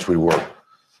places in which we work.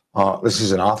 This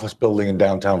is an office building in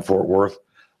downtown Fort Worth.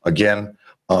 Again,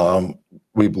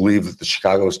 we believe that the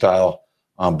Chicago style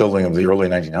building of the early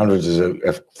 1900s is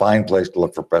a fine place to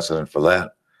look for precedent for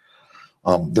that.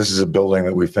 This is a building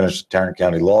that we finished at Tarrant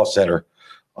County Law Center.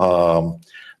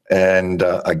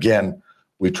 Again,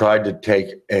 we tried to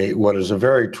take what is a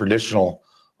very traditional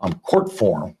court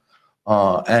form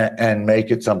and make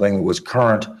it something that was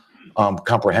current,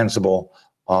 comprehensible,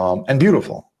 and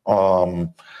beautiful.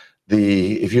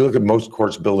 If you look at most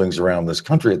courts buildings around this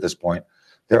country at this point,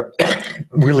 they're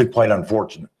really quite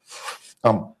unfortunate.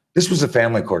 This was a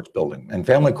family courts building, and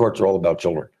family courts are all about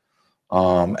children.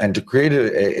 And to create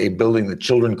a building that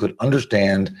children could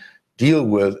understand, deal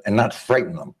with, and not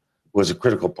frighten them was a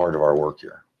critical part of our work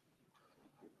here.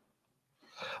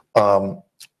 I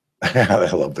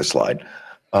love this slide.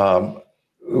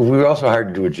 we were also hired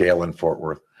to do a jail in Fort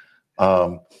Worth.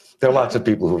 There are lots of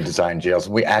people who have designed jails.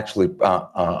 We actually,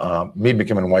 Mead,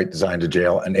 McKim, and White designed a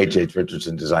jail, and H.H.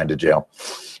 Richardson designed a jail.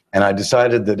 And I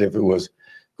decided that if it was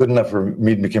good enough for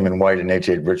Mead, McKim, and White and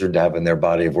H.H. Richardson to have in their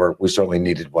body of work, we certainly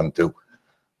needed one too.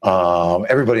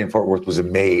 Everybody in Fort Worth was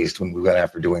amazed when we went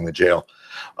after doing the jail.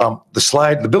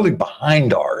 The building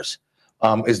behind ours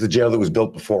is the jail that was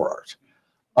built before ours.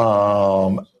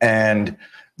 And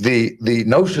the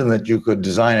notion that you could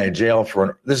design a jail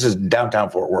this is downtown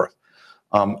Fort Worth.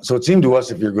 So it seemed to us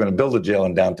if you're going to build a jail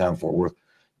in downtown Fort Worth,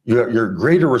 your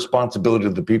greater responsibility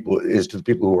to the people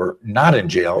who are not in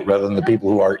jail rather than the people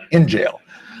who are in jail.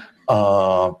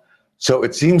 So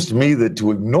it seems to me that to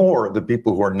ignore the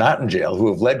people who are not in jail, who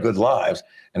have led good lives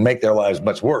and make their lives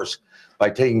much worse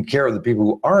by taking care of the people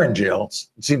who are in jail,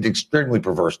 seemed extremely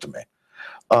perverse to me.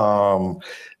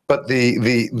 But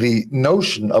the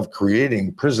notion of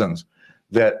creating prisons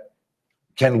that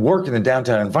can work in a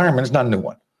downtown environment is not a new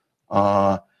one.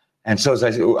 And so as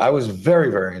I said, I was very,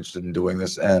 very interested in doing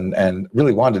this and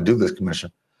really wanted to do this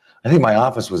commission. I think my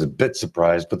office was a bit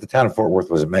surprised, but the town of Fort Worth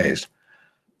was amazed.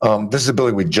 This is a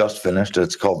building we just finished.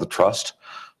 It's called the Trust.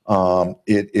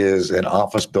 It is an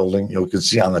office building. You can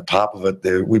see on the top of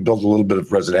it, we built a little bit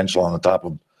of residential on the top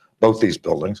of both these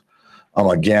buildings.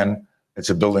 Again, it's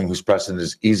a building whose precedent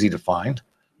is easy to find.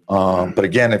 But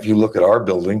again, if you look at our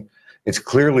building, it's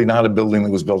clearly not a building that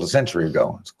was built a century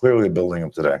ago. It's clearly a building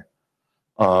of today.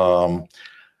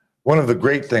 One of the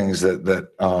great things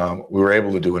that we were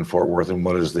able to do in Fort Worth, and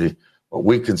what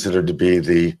we consider to be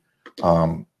the,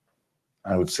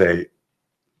 I would say,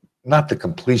 not the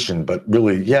completion, but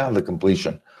really, the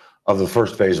completion of the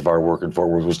first phase of our work in Fort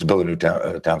Worth was to build a new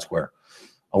town square.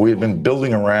 We had been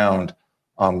building around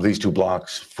these two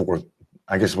blocks for,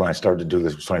 I guess when I started to do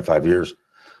this, it was 25 years.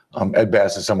 Ed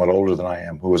Bass is somewhat older than I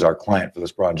am, who was our client for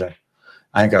this project.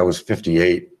 I think I was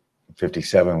 58,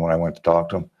 57 when I went to talk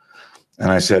to him.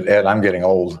 And I said, Ed, I'm getting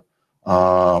old,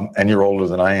 and you're older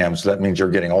than I am, so that means you're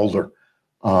getting older.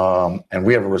 And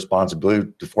we have a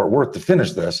responsibility to Fort Worth to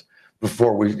finish this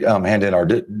before we hand in our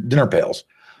dinner pails.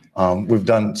 We've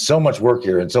done so much work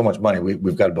here and so much money,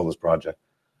 we've got to build this project.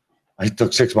 He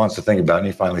took 6 months to think about it, and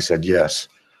he finally said yes.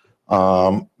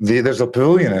 There's a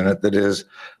pavilion in it that is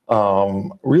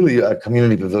really a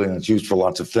community pavilion that's used for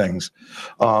lots of things.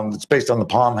 It's based on the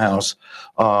Palm House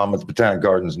at the Botanic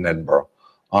Gardens in Edinburgh.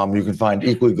 You can find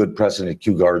equally good precedent at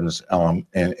Kew Gardens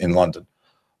in London.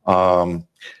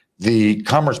 The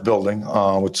Commerce Building,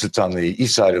 which sits on the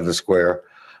east side of the square,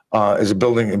 is a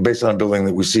building based on a building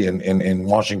that we see in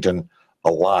Washington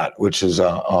a lot, which is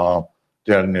down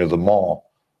near the mall.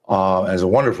 It's a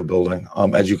wonderful building.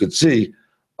 As you can see,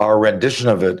 our rendition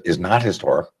of it is not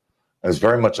historic. It's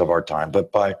very much of our time.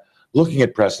 But by looking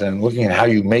at precedent, looking at how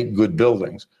you make good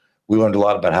buildings, we learned a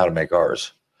lot about how to make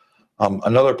ours.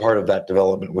 Another part of that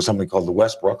development was something called the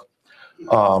Westbrook.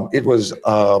 It was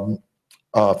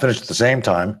finished at the same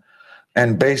time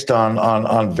and based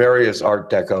on various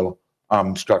Art Deco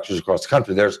structures across the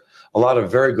country. There's a lot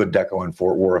of very good deco in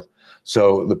Fort Worth.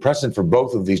 So the precedent for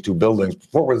both of these two buildings,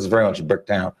 Fort Worth is very much a brick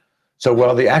town. So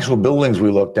while the actual buildings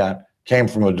we looked at came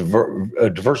from a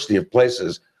diversity of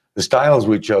places, the styles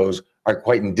we chose are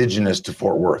quite indigenous to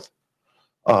Fort Worth,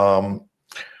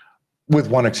 with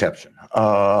one exception,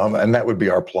 and that would be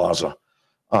our plaza.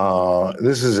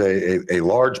 This is a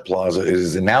large plaza. It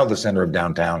is now the center of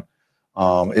downtown.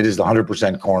 It is the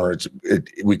 100% corner.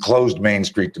 We closed Main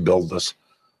Street to build this,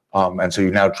 and so you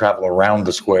now travel around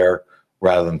the square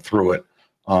rather than through it.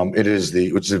 Which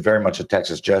is very much a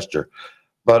Texas gesture.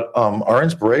 But our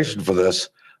inspiration for this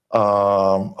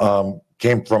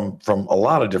came from a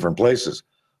lot of different places.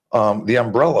 The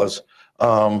umbrellas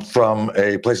from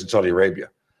a place in Saudi Arabia.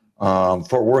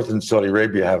 Fort Worth and Saudi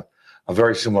Arabia have a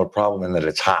very similar problem in that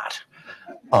it's hot.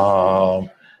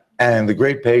 And the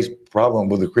great problem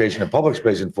with the creation of public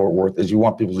space in Fort Worth is you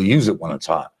want people to use it when it's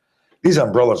hot. These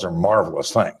umbrellas are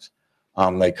marvelous things.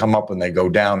 They come up and they go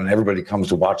down, and everybody comes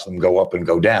to watch them go up and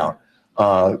go down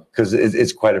because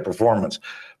it's quite a performance.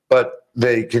 But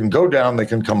they can go down, they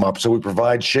can come up. So we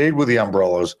provide shade with the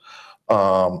umbrellas.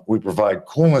 We provide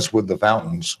coolness with the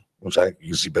fountains, which you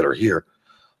can see better here.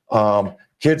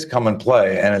 Kids come and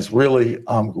play, and it's really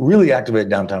activated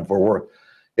downtown Fort Worth.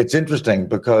 It's interesting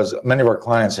because many of our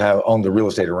clients have owned the real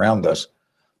estate around us,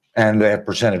 and they have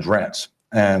percentage rents.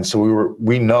 And so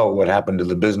we know what happened to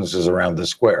the businesses around this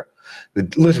square.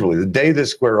 Literally, the day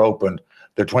this square opened,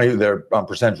 their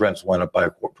percentage rents went up by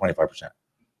 25%.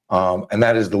 And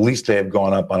that is the least they have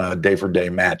gone up on a day-for-day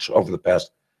match over the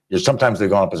past year. Sometimes they've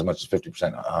gone up as much as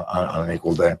 50% on an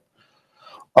equal day.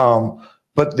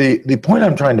 But the point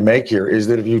I'm trying to make here is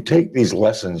that if you take these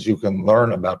lessons, you can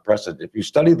learn about precedent. If you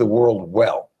study the world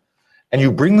well and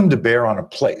you bring them to bear on a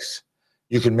place,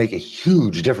 you can make a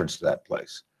huge difference to that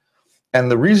place. And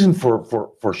the reason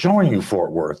for showing you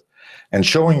Fort Worth and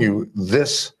showing you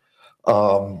this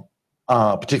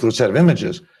particular set of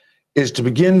images is to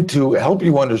begin to help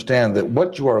you understand that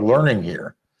what you are learning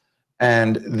here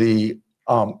and the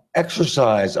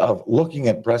exercise of looking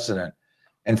at precedent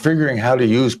and figuring how to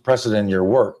use precedent in your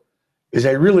work is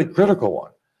a really critical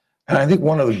one. And I think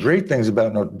one of the great things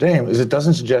about Notre Dame is it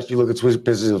doesn't suggest you look at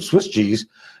pieces of Swiss cheese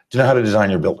to know how to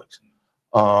design your buildings.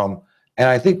 And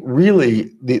I think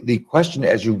really the question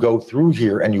as you go through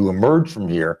here and you emerge from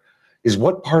here is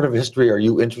what part of history are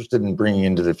you interested in bringing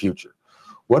into the future?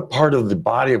 What part of the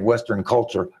body of Western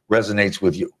culture resonates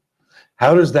with you?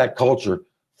 How does that culture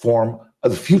form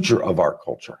the future of our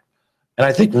culture? And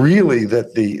I think really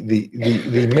that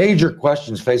the major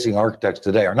questions facing architects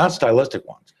today are not stylistic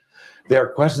ones. They are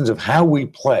questions of how we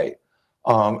play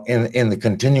in the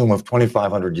continuum of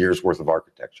 2,500 years worth of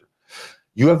architecture.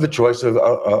 You have the choice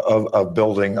of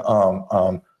building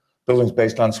buildings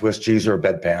based on Swiss cheese or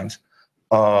bedpans.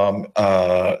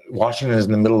 Washington is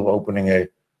in the middle of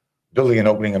building and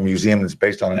opening a museum that's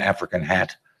based on an African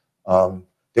hat.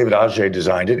 David Auger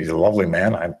designed it. He's a lovely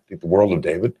man. I think the world of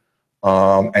David.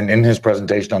 And in his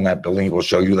presentation on that building, he will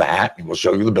show you the hat. He will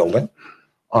show you the building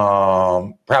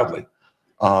proudly.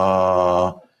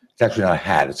 It's actually not a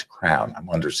hat. It's a crown. I'm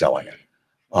underselling it.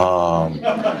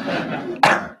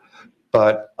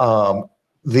 But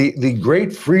the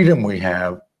great freedom we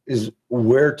have is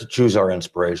where to choose our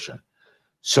inspiration.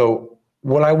 So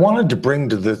what I wanted to bring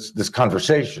to this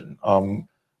conversation,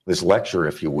 this lecture,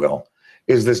 if you will,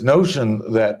 is this notion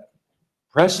that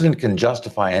precedent can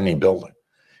justify any building.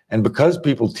 And because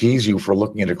people tease you for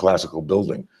looking at a classical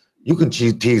building, you can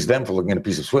tease them for looking at a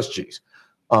piece of Swiss cheese.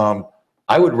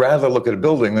 I would rather look at a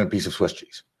building than a piece of Swiss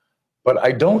cheese. But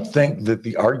I don't think that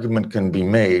the argument can be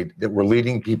made that we're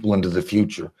leading people into the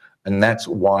future, and that's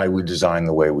why we design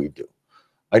the way we do.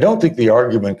 I don't think the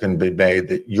argument can be made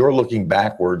that you're looking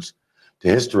backwards to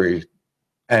history,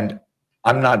 and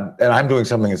I'm doing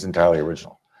something that's entirely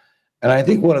original. And I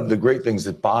think one of the great things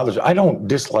that bothers, I don't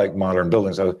dislike modern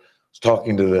buildings. I was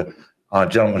talking to the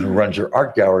gentleman who runs your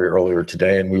art gallery earlier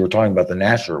today, and we were talking about the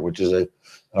Nasher, which is an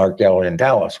art gallery in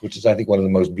Dallas, which is, I think, one of the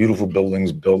most beautiful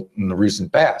buildings built in the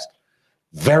recent past.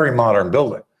 Very modern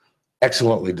building,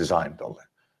 excellently designed building.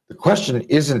 The question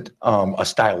isn't a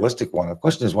stylistic one. The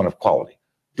question is one of quality.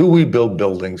 Do we build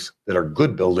buildings that are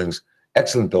good buildings,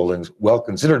 excellent buildings,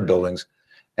 well-considered buildings?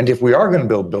 And if we are going to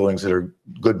build buildings that are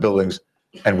good buildings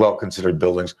and well-considered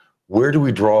buildings, where do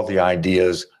we draw the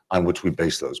ideas on which we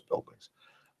base those buildings?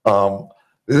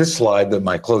 This slide,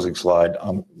 my closing slide,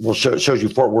 shows you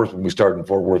Fort Worth when we started in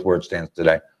Fort Worth, where it stands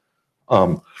today.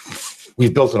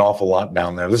 We've built an awful lot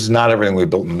down there. This is not everything we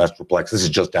built in the Metroplex. This is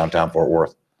just downtown Fort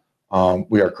Worth.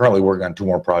 We are currently working on 2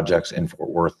 more projects in Fort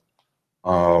Worth.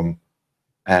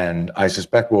 And I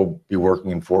suspect we'll be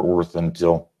working in Fort Worth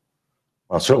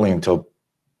certainly until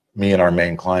me and our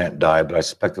main client die, but I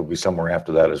suspect it'll be somewhere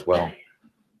after that as well.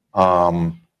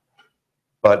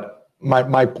 But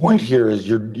my point here is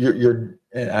you're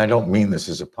and I don't mean this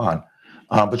as a pun,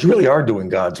 but you really are doing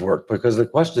God's work, because the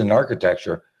question in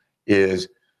architecture is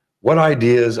what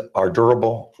ideas are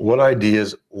durable, what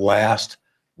ideas last,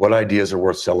 what ideas are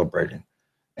worth celebrating.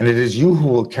 And it is you who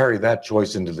will carry that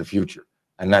choice into the future.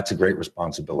 And that's a great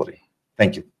responsibility.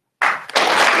 Thank you.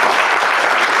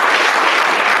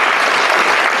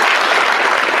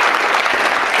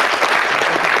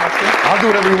 I'll do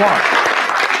whatever you want.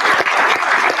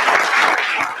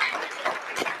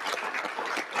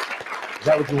 Is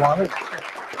that what you wanted?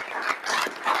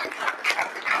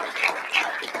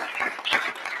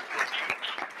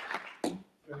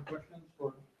 Any questions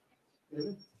for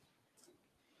David?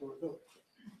 For Phil?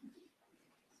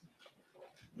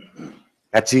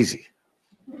 That's easy.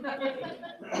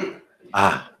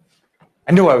 I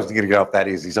knew I wasn't going to get off that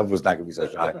easy. Someone was not going to be so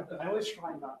shy. I always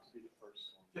try not to be the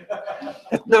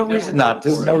first one. No reason not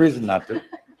to. No reason not to.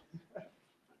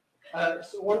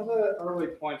 So one of the early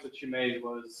points that you made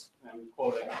was, and I'm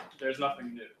quoting, "There's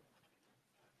nothing new."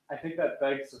 I think that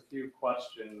begs a few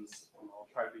questions. I'll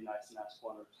try to be nice and ask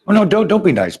one or two. Oh, no, don't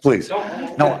be nice, please.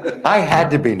 No, I had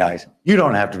to be nice. You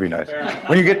don't have to be nice.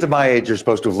 When you get to my age, you're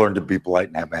supposed to have learned to be polite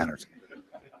and have manners.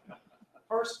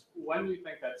 First, when do you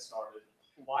think that started?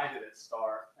 Why did it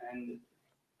start? And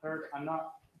third, I'm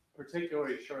not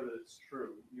particularly sure that it's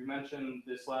true. You mentioned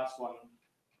this last one,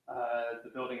 the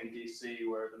building in DC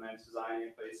where the man's designing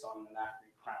it based on an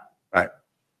African crown. Right.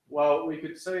 Well, we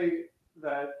could say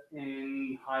that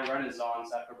in High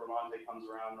Renaissance, after Bramante comes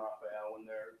around, Raphael, when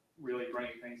they're really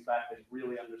bringing things back, they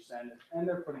really understand it, and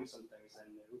they're putting some things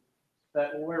in new,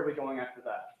 that where are we going after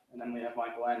that? And then we have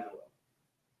Michelangelo.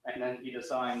 And then he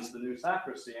designs the new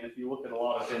sacristy, and if you look at a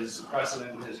lot of his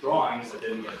precedent and his drawings that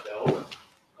didn't get built,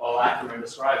 all Ackerman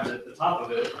describes it, the top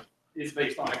of it is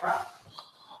based on a craft.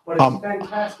 But it's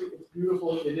fantastic, it's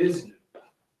beautiful, it is new.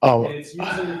 And it's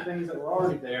using the things that were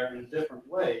already there in different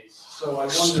ways. So I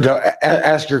wonder. No,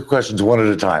 ask your questions one at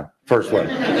a time. First one.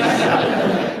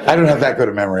 I don't have that good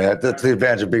a memory. That's the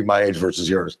advantage of being my age versus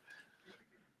yours.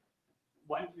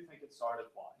 When do you think it started?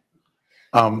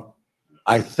 Why?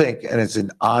 I think, and it's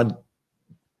an odd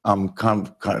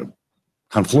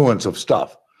confluence of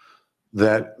stuff,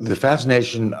 that the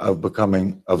fascination of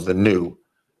becoming of the new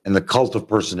and the cult of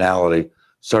personality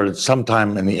started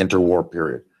sometime in the interwar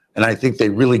period. And I think they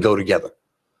really go together.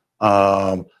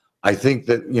 I think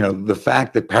that, you know, the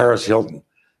fact that Paris Hilton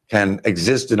can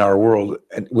exist in our world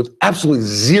with absolutely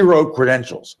zero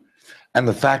credentials, and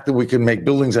the fact that we can make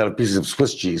buildings out of pieces of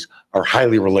Swiss cheese are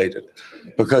highly related.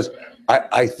 Because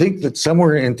I think that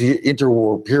somewhere in the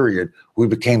interwar period, we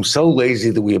became so lazy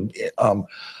that we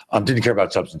didn't care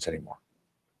about substance anymore.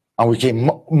 And we became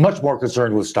much more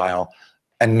concerned with style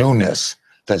and newness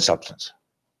than substance.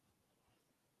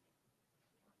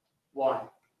 Why?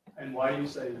 And why do you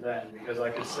say then? Because I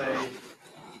could say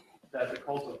that the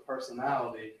cult of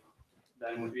personality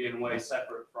then would be in a way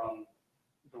separate from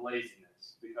the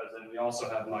laziness, because then we also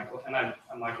have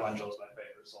Michelangelo's my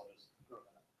favorite, so I'll just go with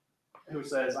that, who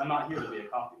says, I'm not here to be a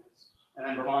copyist. And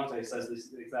then Bramante says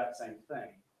the exact same thing.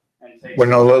 And takes Well,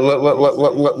 no,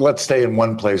 let's stay in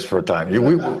one place for a time.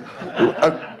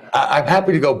 I'm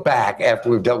happy to go back after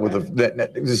we've dealt with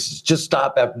just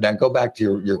stop after that. Go back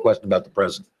to your question about the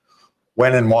present.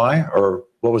 When and why, or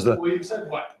what was the? Well, you said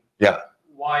when. Yeah.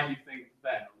 Why do you think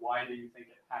then? Why do you think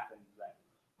it happened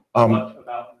then? What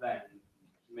about then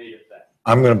made it then?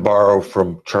 I'm going to borrow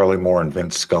from Charlie Moore and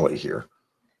Vince Scully here.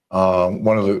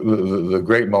 One of the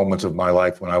great moments of my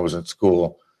life when I was at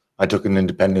school, I took an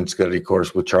independent study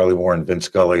course with Charlie Moore and Vince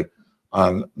Scully.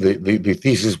 The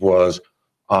thesis was,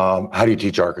 how do you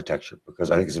teach architecture? Because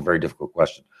I think it's a very difficult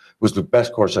question. It was the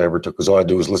best course I ever took, because all I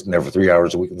do is listen there for 3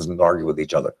 hours a week and listen to argue with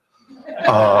each other.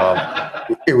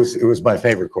 It was my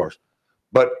favorite course.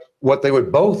 But what they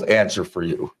would both answer for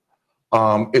you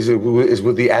is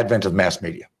with the advent of mass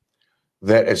media.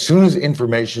 That as soon as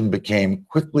information became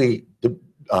quickly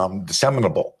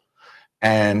disseminable,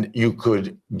 and you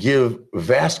could give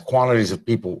vast quantities of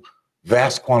people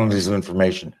vast quantities of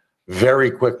information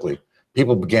very quickly,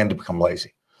 people began to become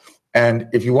lazy. And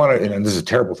if you want to, and this is a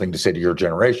terrible thing to say to your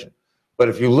generation, but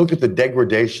if you look at the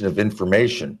degradation of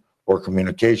information or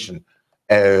communication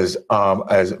as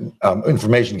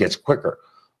information gets quicker,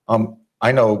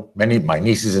 I know many of my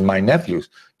nieces and my nephews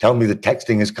tell me that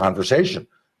texting is conversation.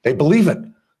 They believe it.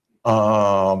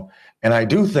 And I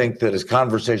do think that as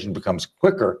conversation becomes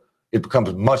quicker, it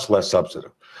becomes much less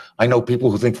substantive. I know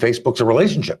people who think Facebook's a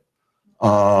relationship.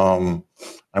 I'm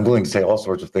willing to say all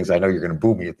sorts of things. I know you're going to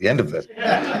boo me at the end of this.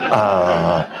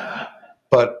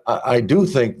 But I do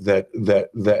think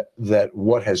that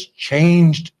what has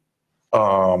changed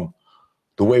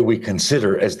the way we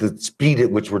consider as the speed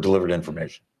at which we're delivered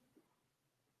information.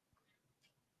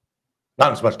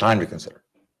 Not as much time to consider.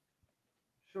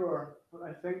 Sure, but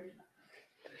I think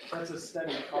that's a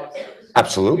steady process.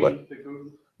 Absolutely.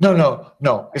 No,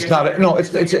 it's not.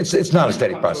 It's not a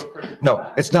steady process.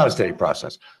 No, it's not a steady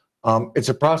process. It's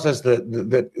a process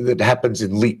that happens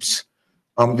in leaps.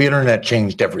 The internet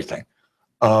changed everything.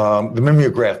 The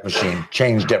mimeograph machine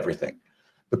changed everything.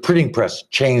 The printing press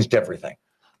changed everything.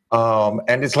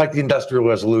 And it's like the Industrial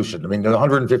Revolution. I mean,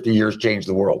 150 years changed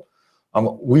the world.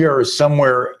 We are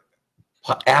somewhere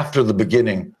after the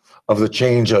beginning of the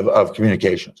change of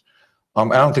communications. I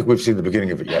don't think we've seen the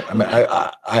beginning of it yet. I mean,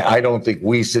 I don't think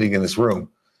we sitting in this room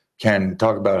can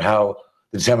talk about how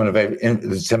the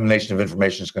dissemination of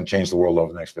information is going to change the world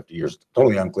over the next 50 years.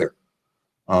 Totally unclear.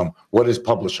 What is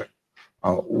publishing?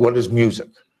 What is music?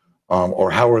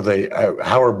 Or how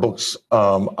are books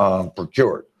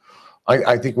procured?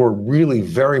 I think we're really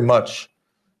very much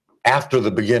after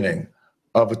the beginning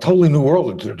of a totally new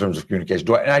world in terms of communication.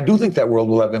 And I do think that world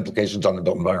will have implications on the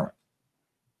built environment.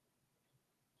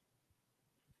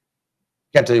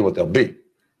 Can't tell you what they'll be.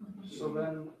 So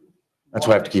then, that's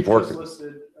why I have to keep working.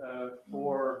 Listed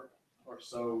 4 or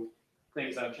so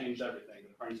things that have changed everything: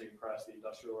 the printing press, the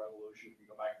Industrial Revolution. You can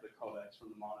go back to the codex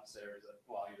from the monasteries that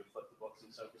allow you to flip the books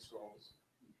instead of the scrolls.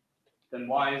 Then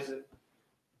why is it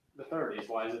the 30s?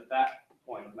 Why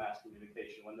point of mass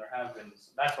communication when there have been,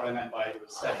 that's what I meant by it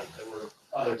was steady. There were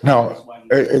other No, times when.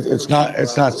 It's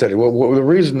not steady. Well, the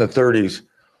reason the 30s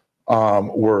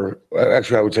were,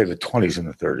 actually, I would say the 20s and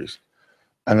the 30s.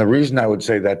 And the reason I would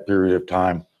say that period of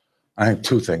time, I think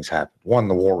two things happened. One,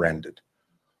 the war ended.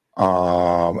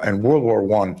 And World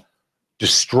War I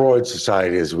destroyed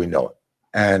society as we know it.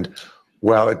 And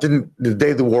while it didn't, the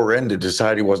day the war ended,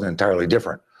 society wasn't entirely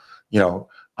different. You know,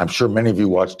 I'm sure many of you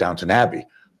watched Downton Abbey.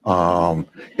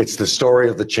 It's the story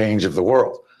of the change of the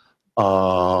world.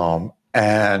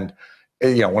 And,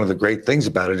 you know, one of the great things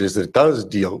about it is that it does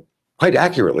deal quite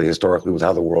accurately historically with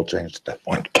how the world changed at that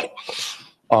point.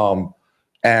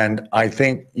 And I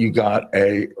think you got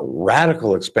a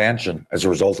radical expansion as a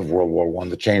result of World War I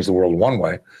that changed the world one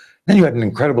way. Then you had an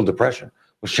incredible depression,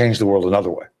 which changed the world another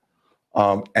way.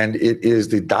 And it is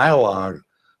the dialogue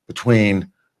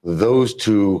between those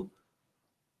two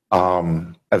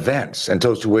events and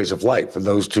those two ways of life and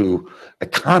those two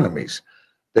economies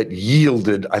that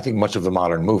yielded, I think, much of the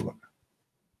modern movement.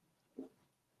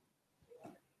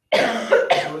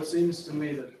 So it seems to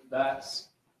me that that's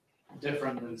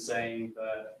different than saying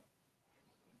that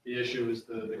the issue is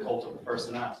the cult of the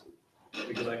personality.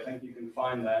 Because I think you can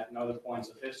find that in other points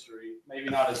of history, maybe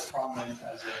not as prominent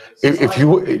as If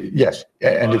you, yes,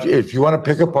 and if you want to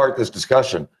pick apart this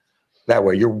discussion that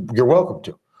way, you're welcome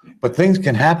to. But things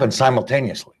can happen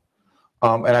simultaneously.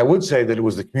 And I would say that it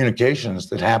was the communications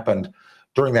that happened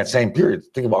during that same period.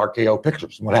 Think of RKO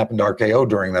Pictures and what happened to RKO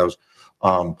during those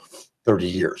 30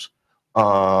 years.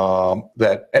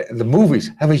 That the movies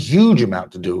have a huge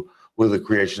amount to do with the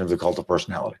creation of the cult of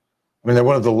personality. I mean, they're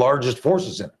one of the largest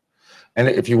forces in it. And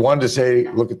if you wanted to say,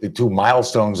 look at the two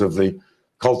milestones of the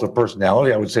cult of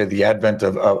personality, I would say the advent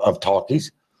of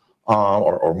talkies,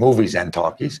 or movies and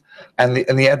talkies, and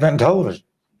the advent of television.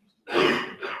 We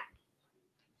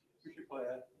should play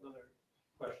another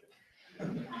question.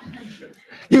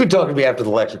 You can talk to me after the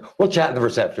lecture. We'll chat in the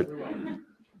reception.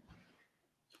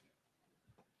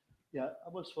 Yeah, I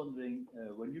was wondering,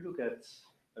 when you look at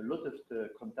a lot of the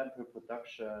contemporary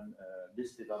production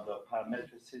listed under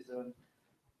parametricism,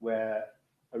 where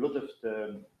a lot of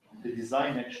the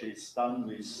design actually is done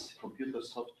with computer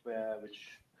software, which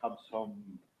comes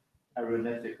from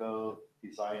aeronautical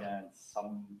design and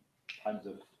some kinds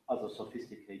of other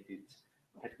sophisticated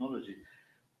technology.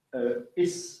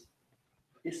 Is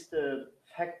the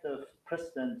fact of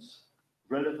precedence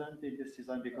relevant in this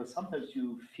design? Because sometimes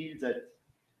you feel that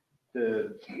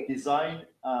the design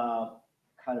are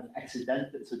kind of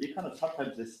accidental, so they kind of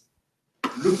sometimes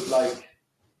look like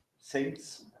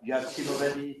things you have seen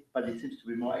already, but it seems to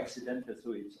be more accidental,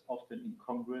 so it's often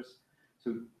incongruous.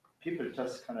 So people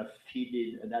just kind of feed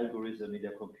in an algorithm in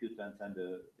their computer, and then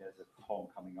there's a form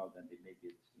coming out, and they make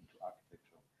it into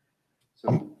architecture.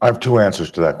 So I have two answers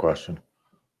to that question.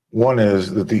 One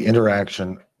is that the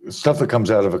interaction, stuff that comes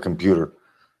out of a computer,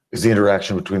 is the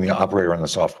interaction between the operator and the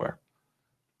software.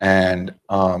 And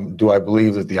do I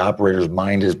believe that the operator's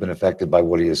mind has been affected by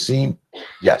what he has seen?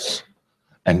 Yes.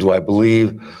 And do I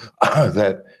believe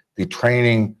that the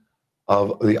training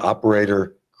of the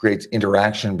operator creates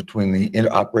interaction between the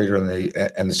operator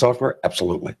and the software?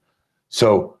 Absolutely.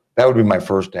 So that would be my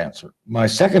first answer. My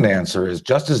second answer is,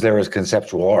 just as there is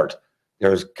conceptual art,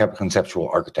 there is conceptual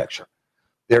architecture.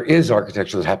 There is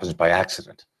architecture that happens by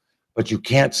accident, but you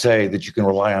can't say that you can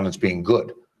rely on its being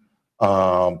good.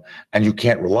 And you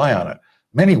can't rely on it.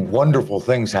 Many wonderful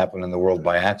things happen in the world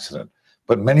by accident,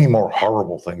 but many more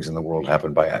horrible things in the world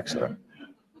happen by accident.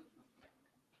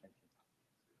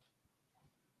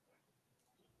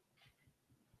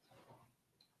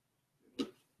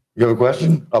 You have a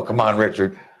question? Oh, come on,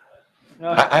 Richard.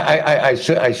 I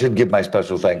should give my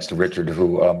special thanks to Richard,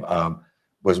 who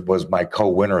was my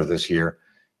co-winner this year.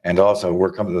 And also,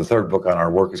 we're coming to the third book on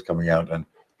our work is coming out, and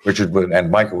Richard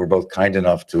and Michael were both kind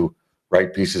enough to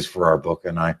write pieces for our book,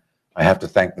 and I have to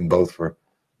thank them both for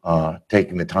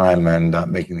taking the time and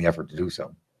making the effort to do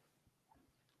so.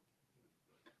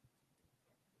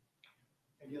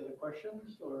 Any other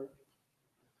questions, or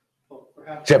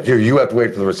perhaps? Except you have to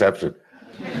wait for the reception.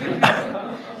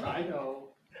 I know.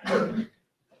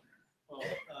 Well,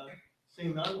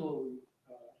 seeing none, we'll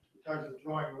return to the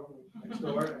drawing room next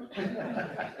door and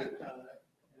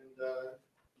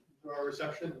do our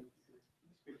reception and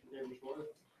speak to David Schwarz.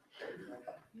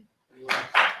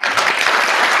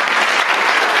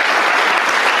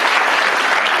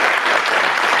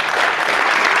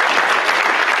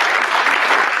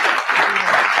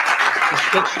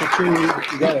 Stick the two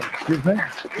together. Excuse me?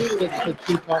 Stick the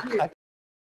two talk.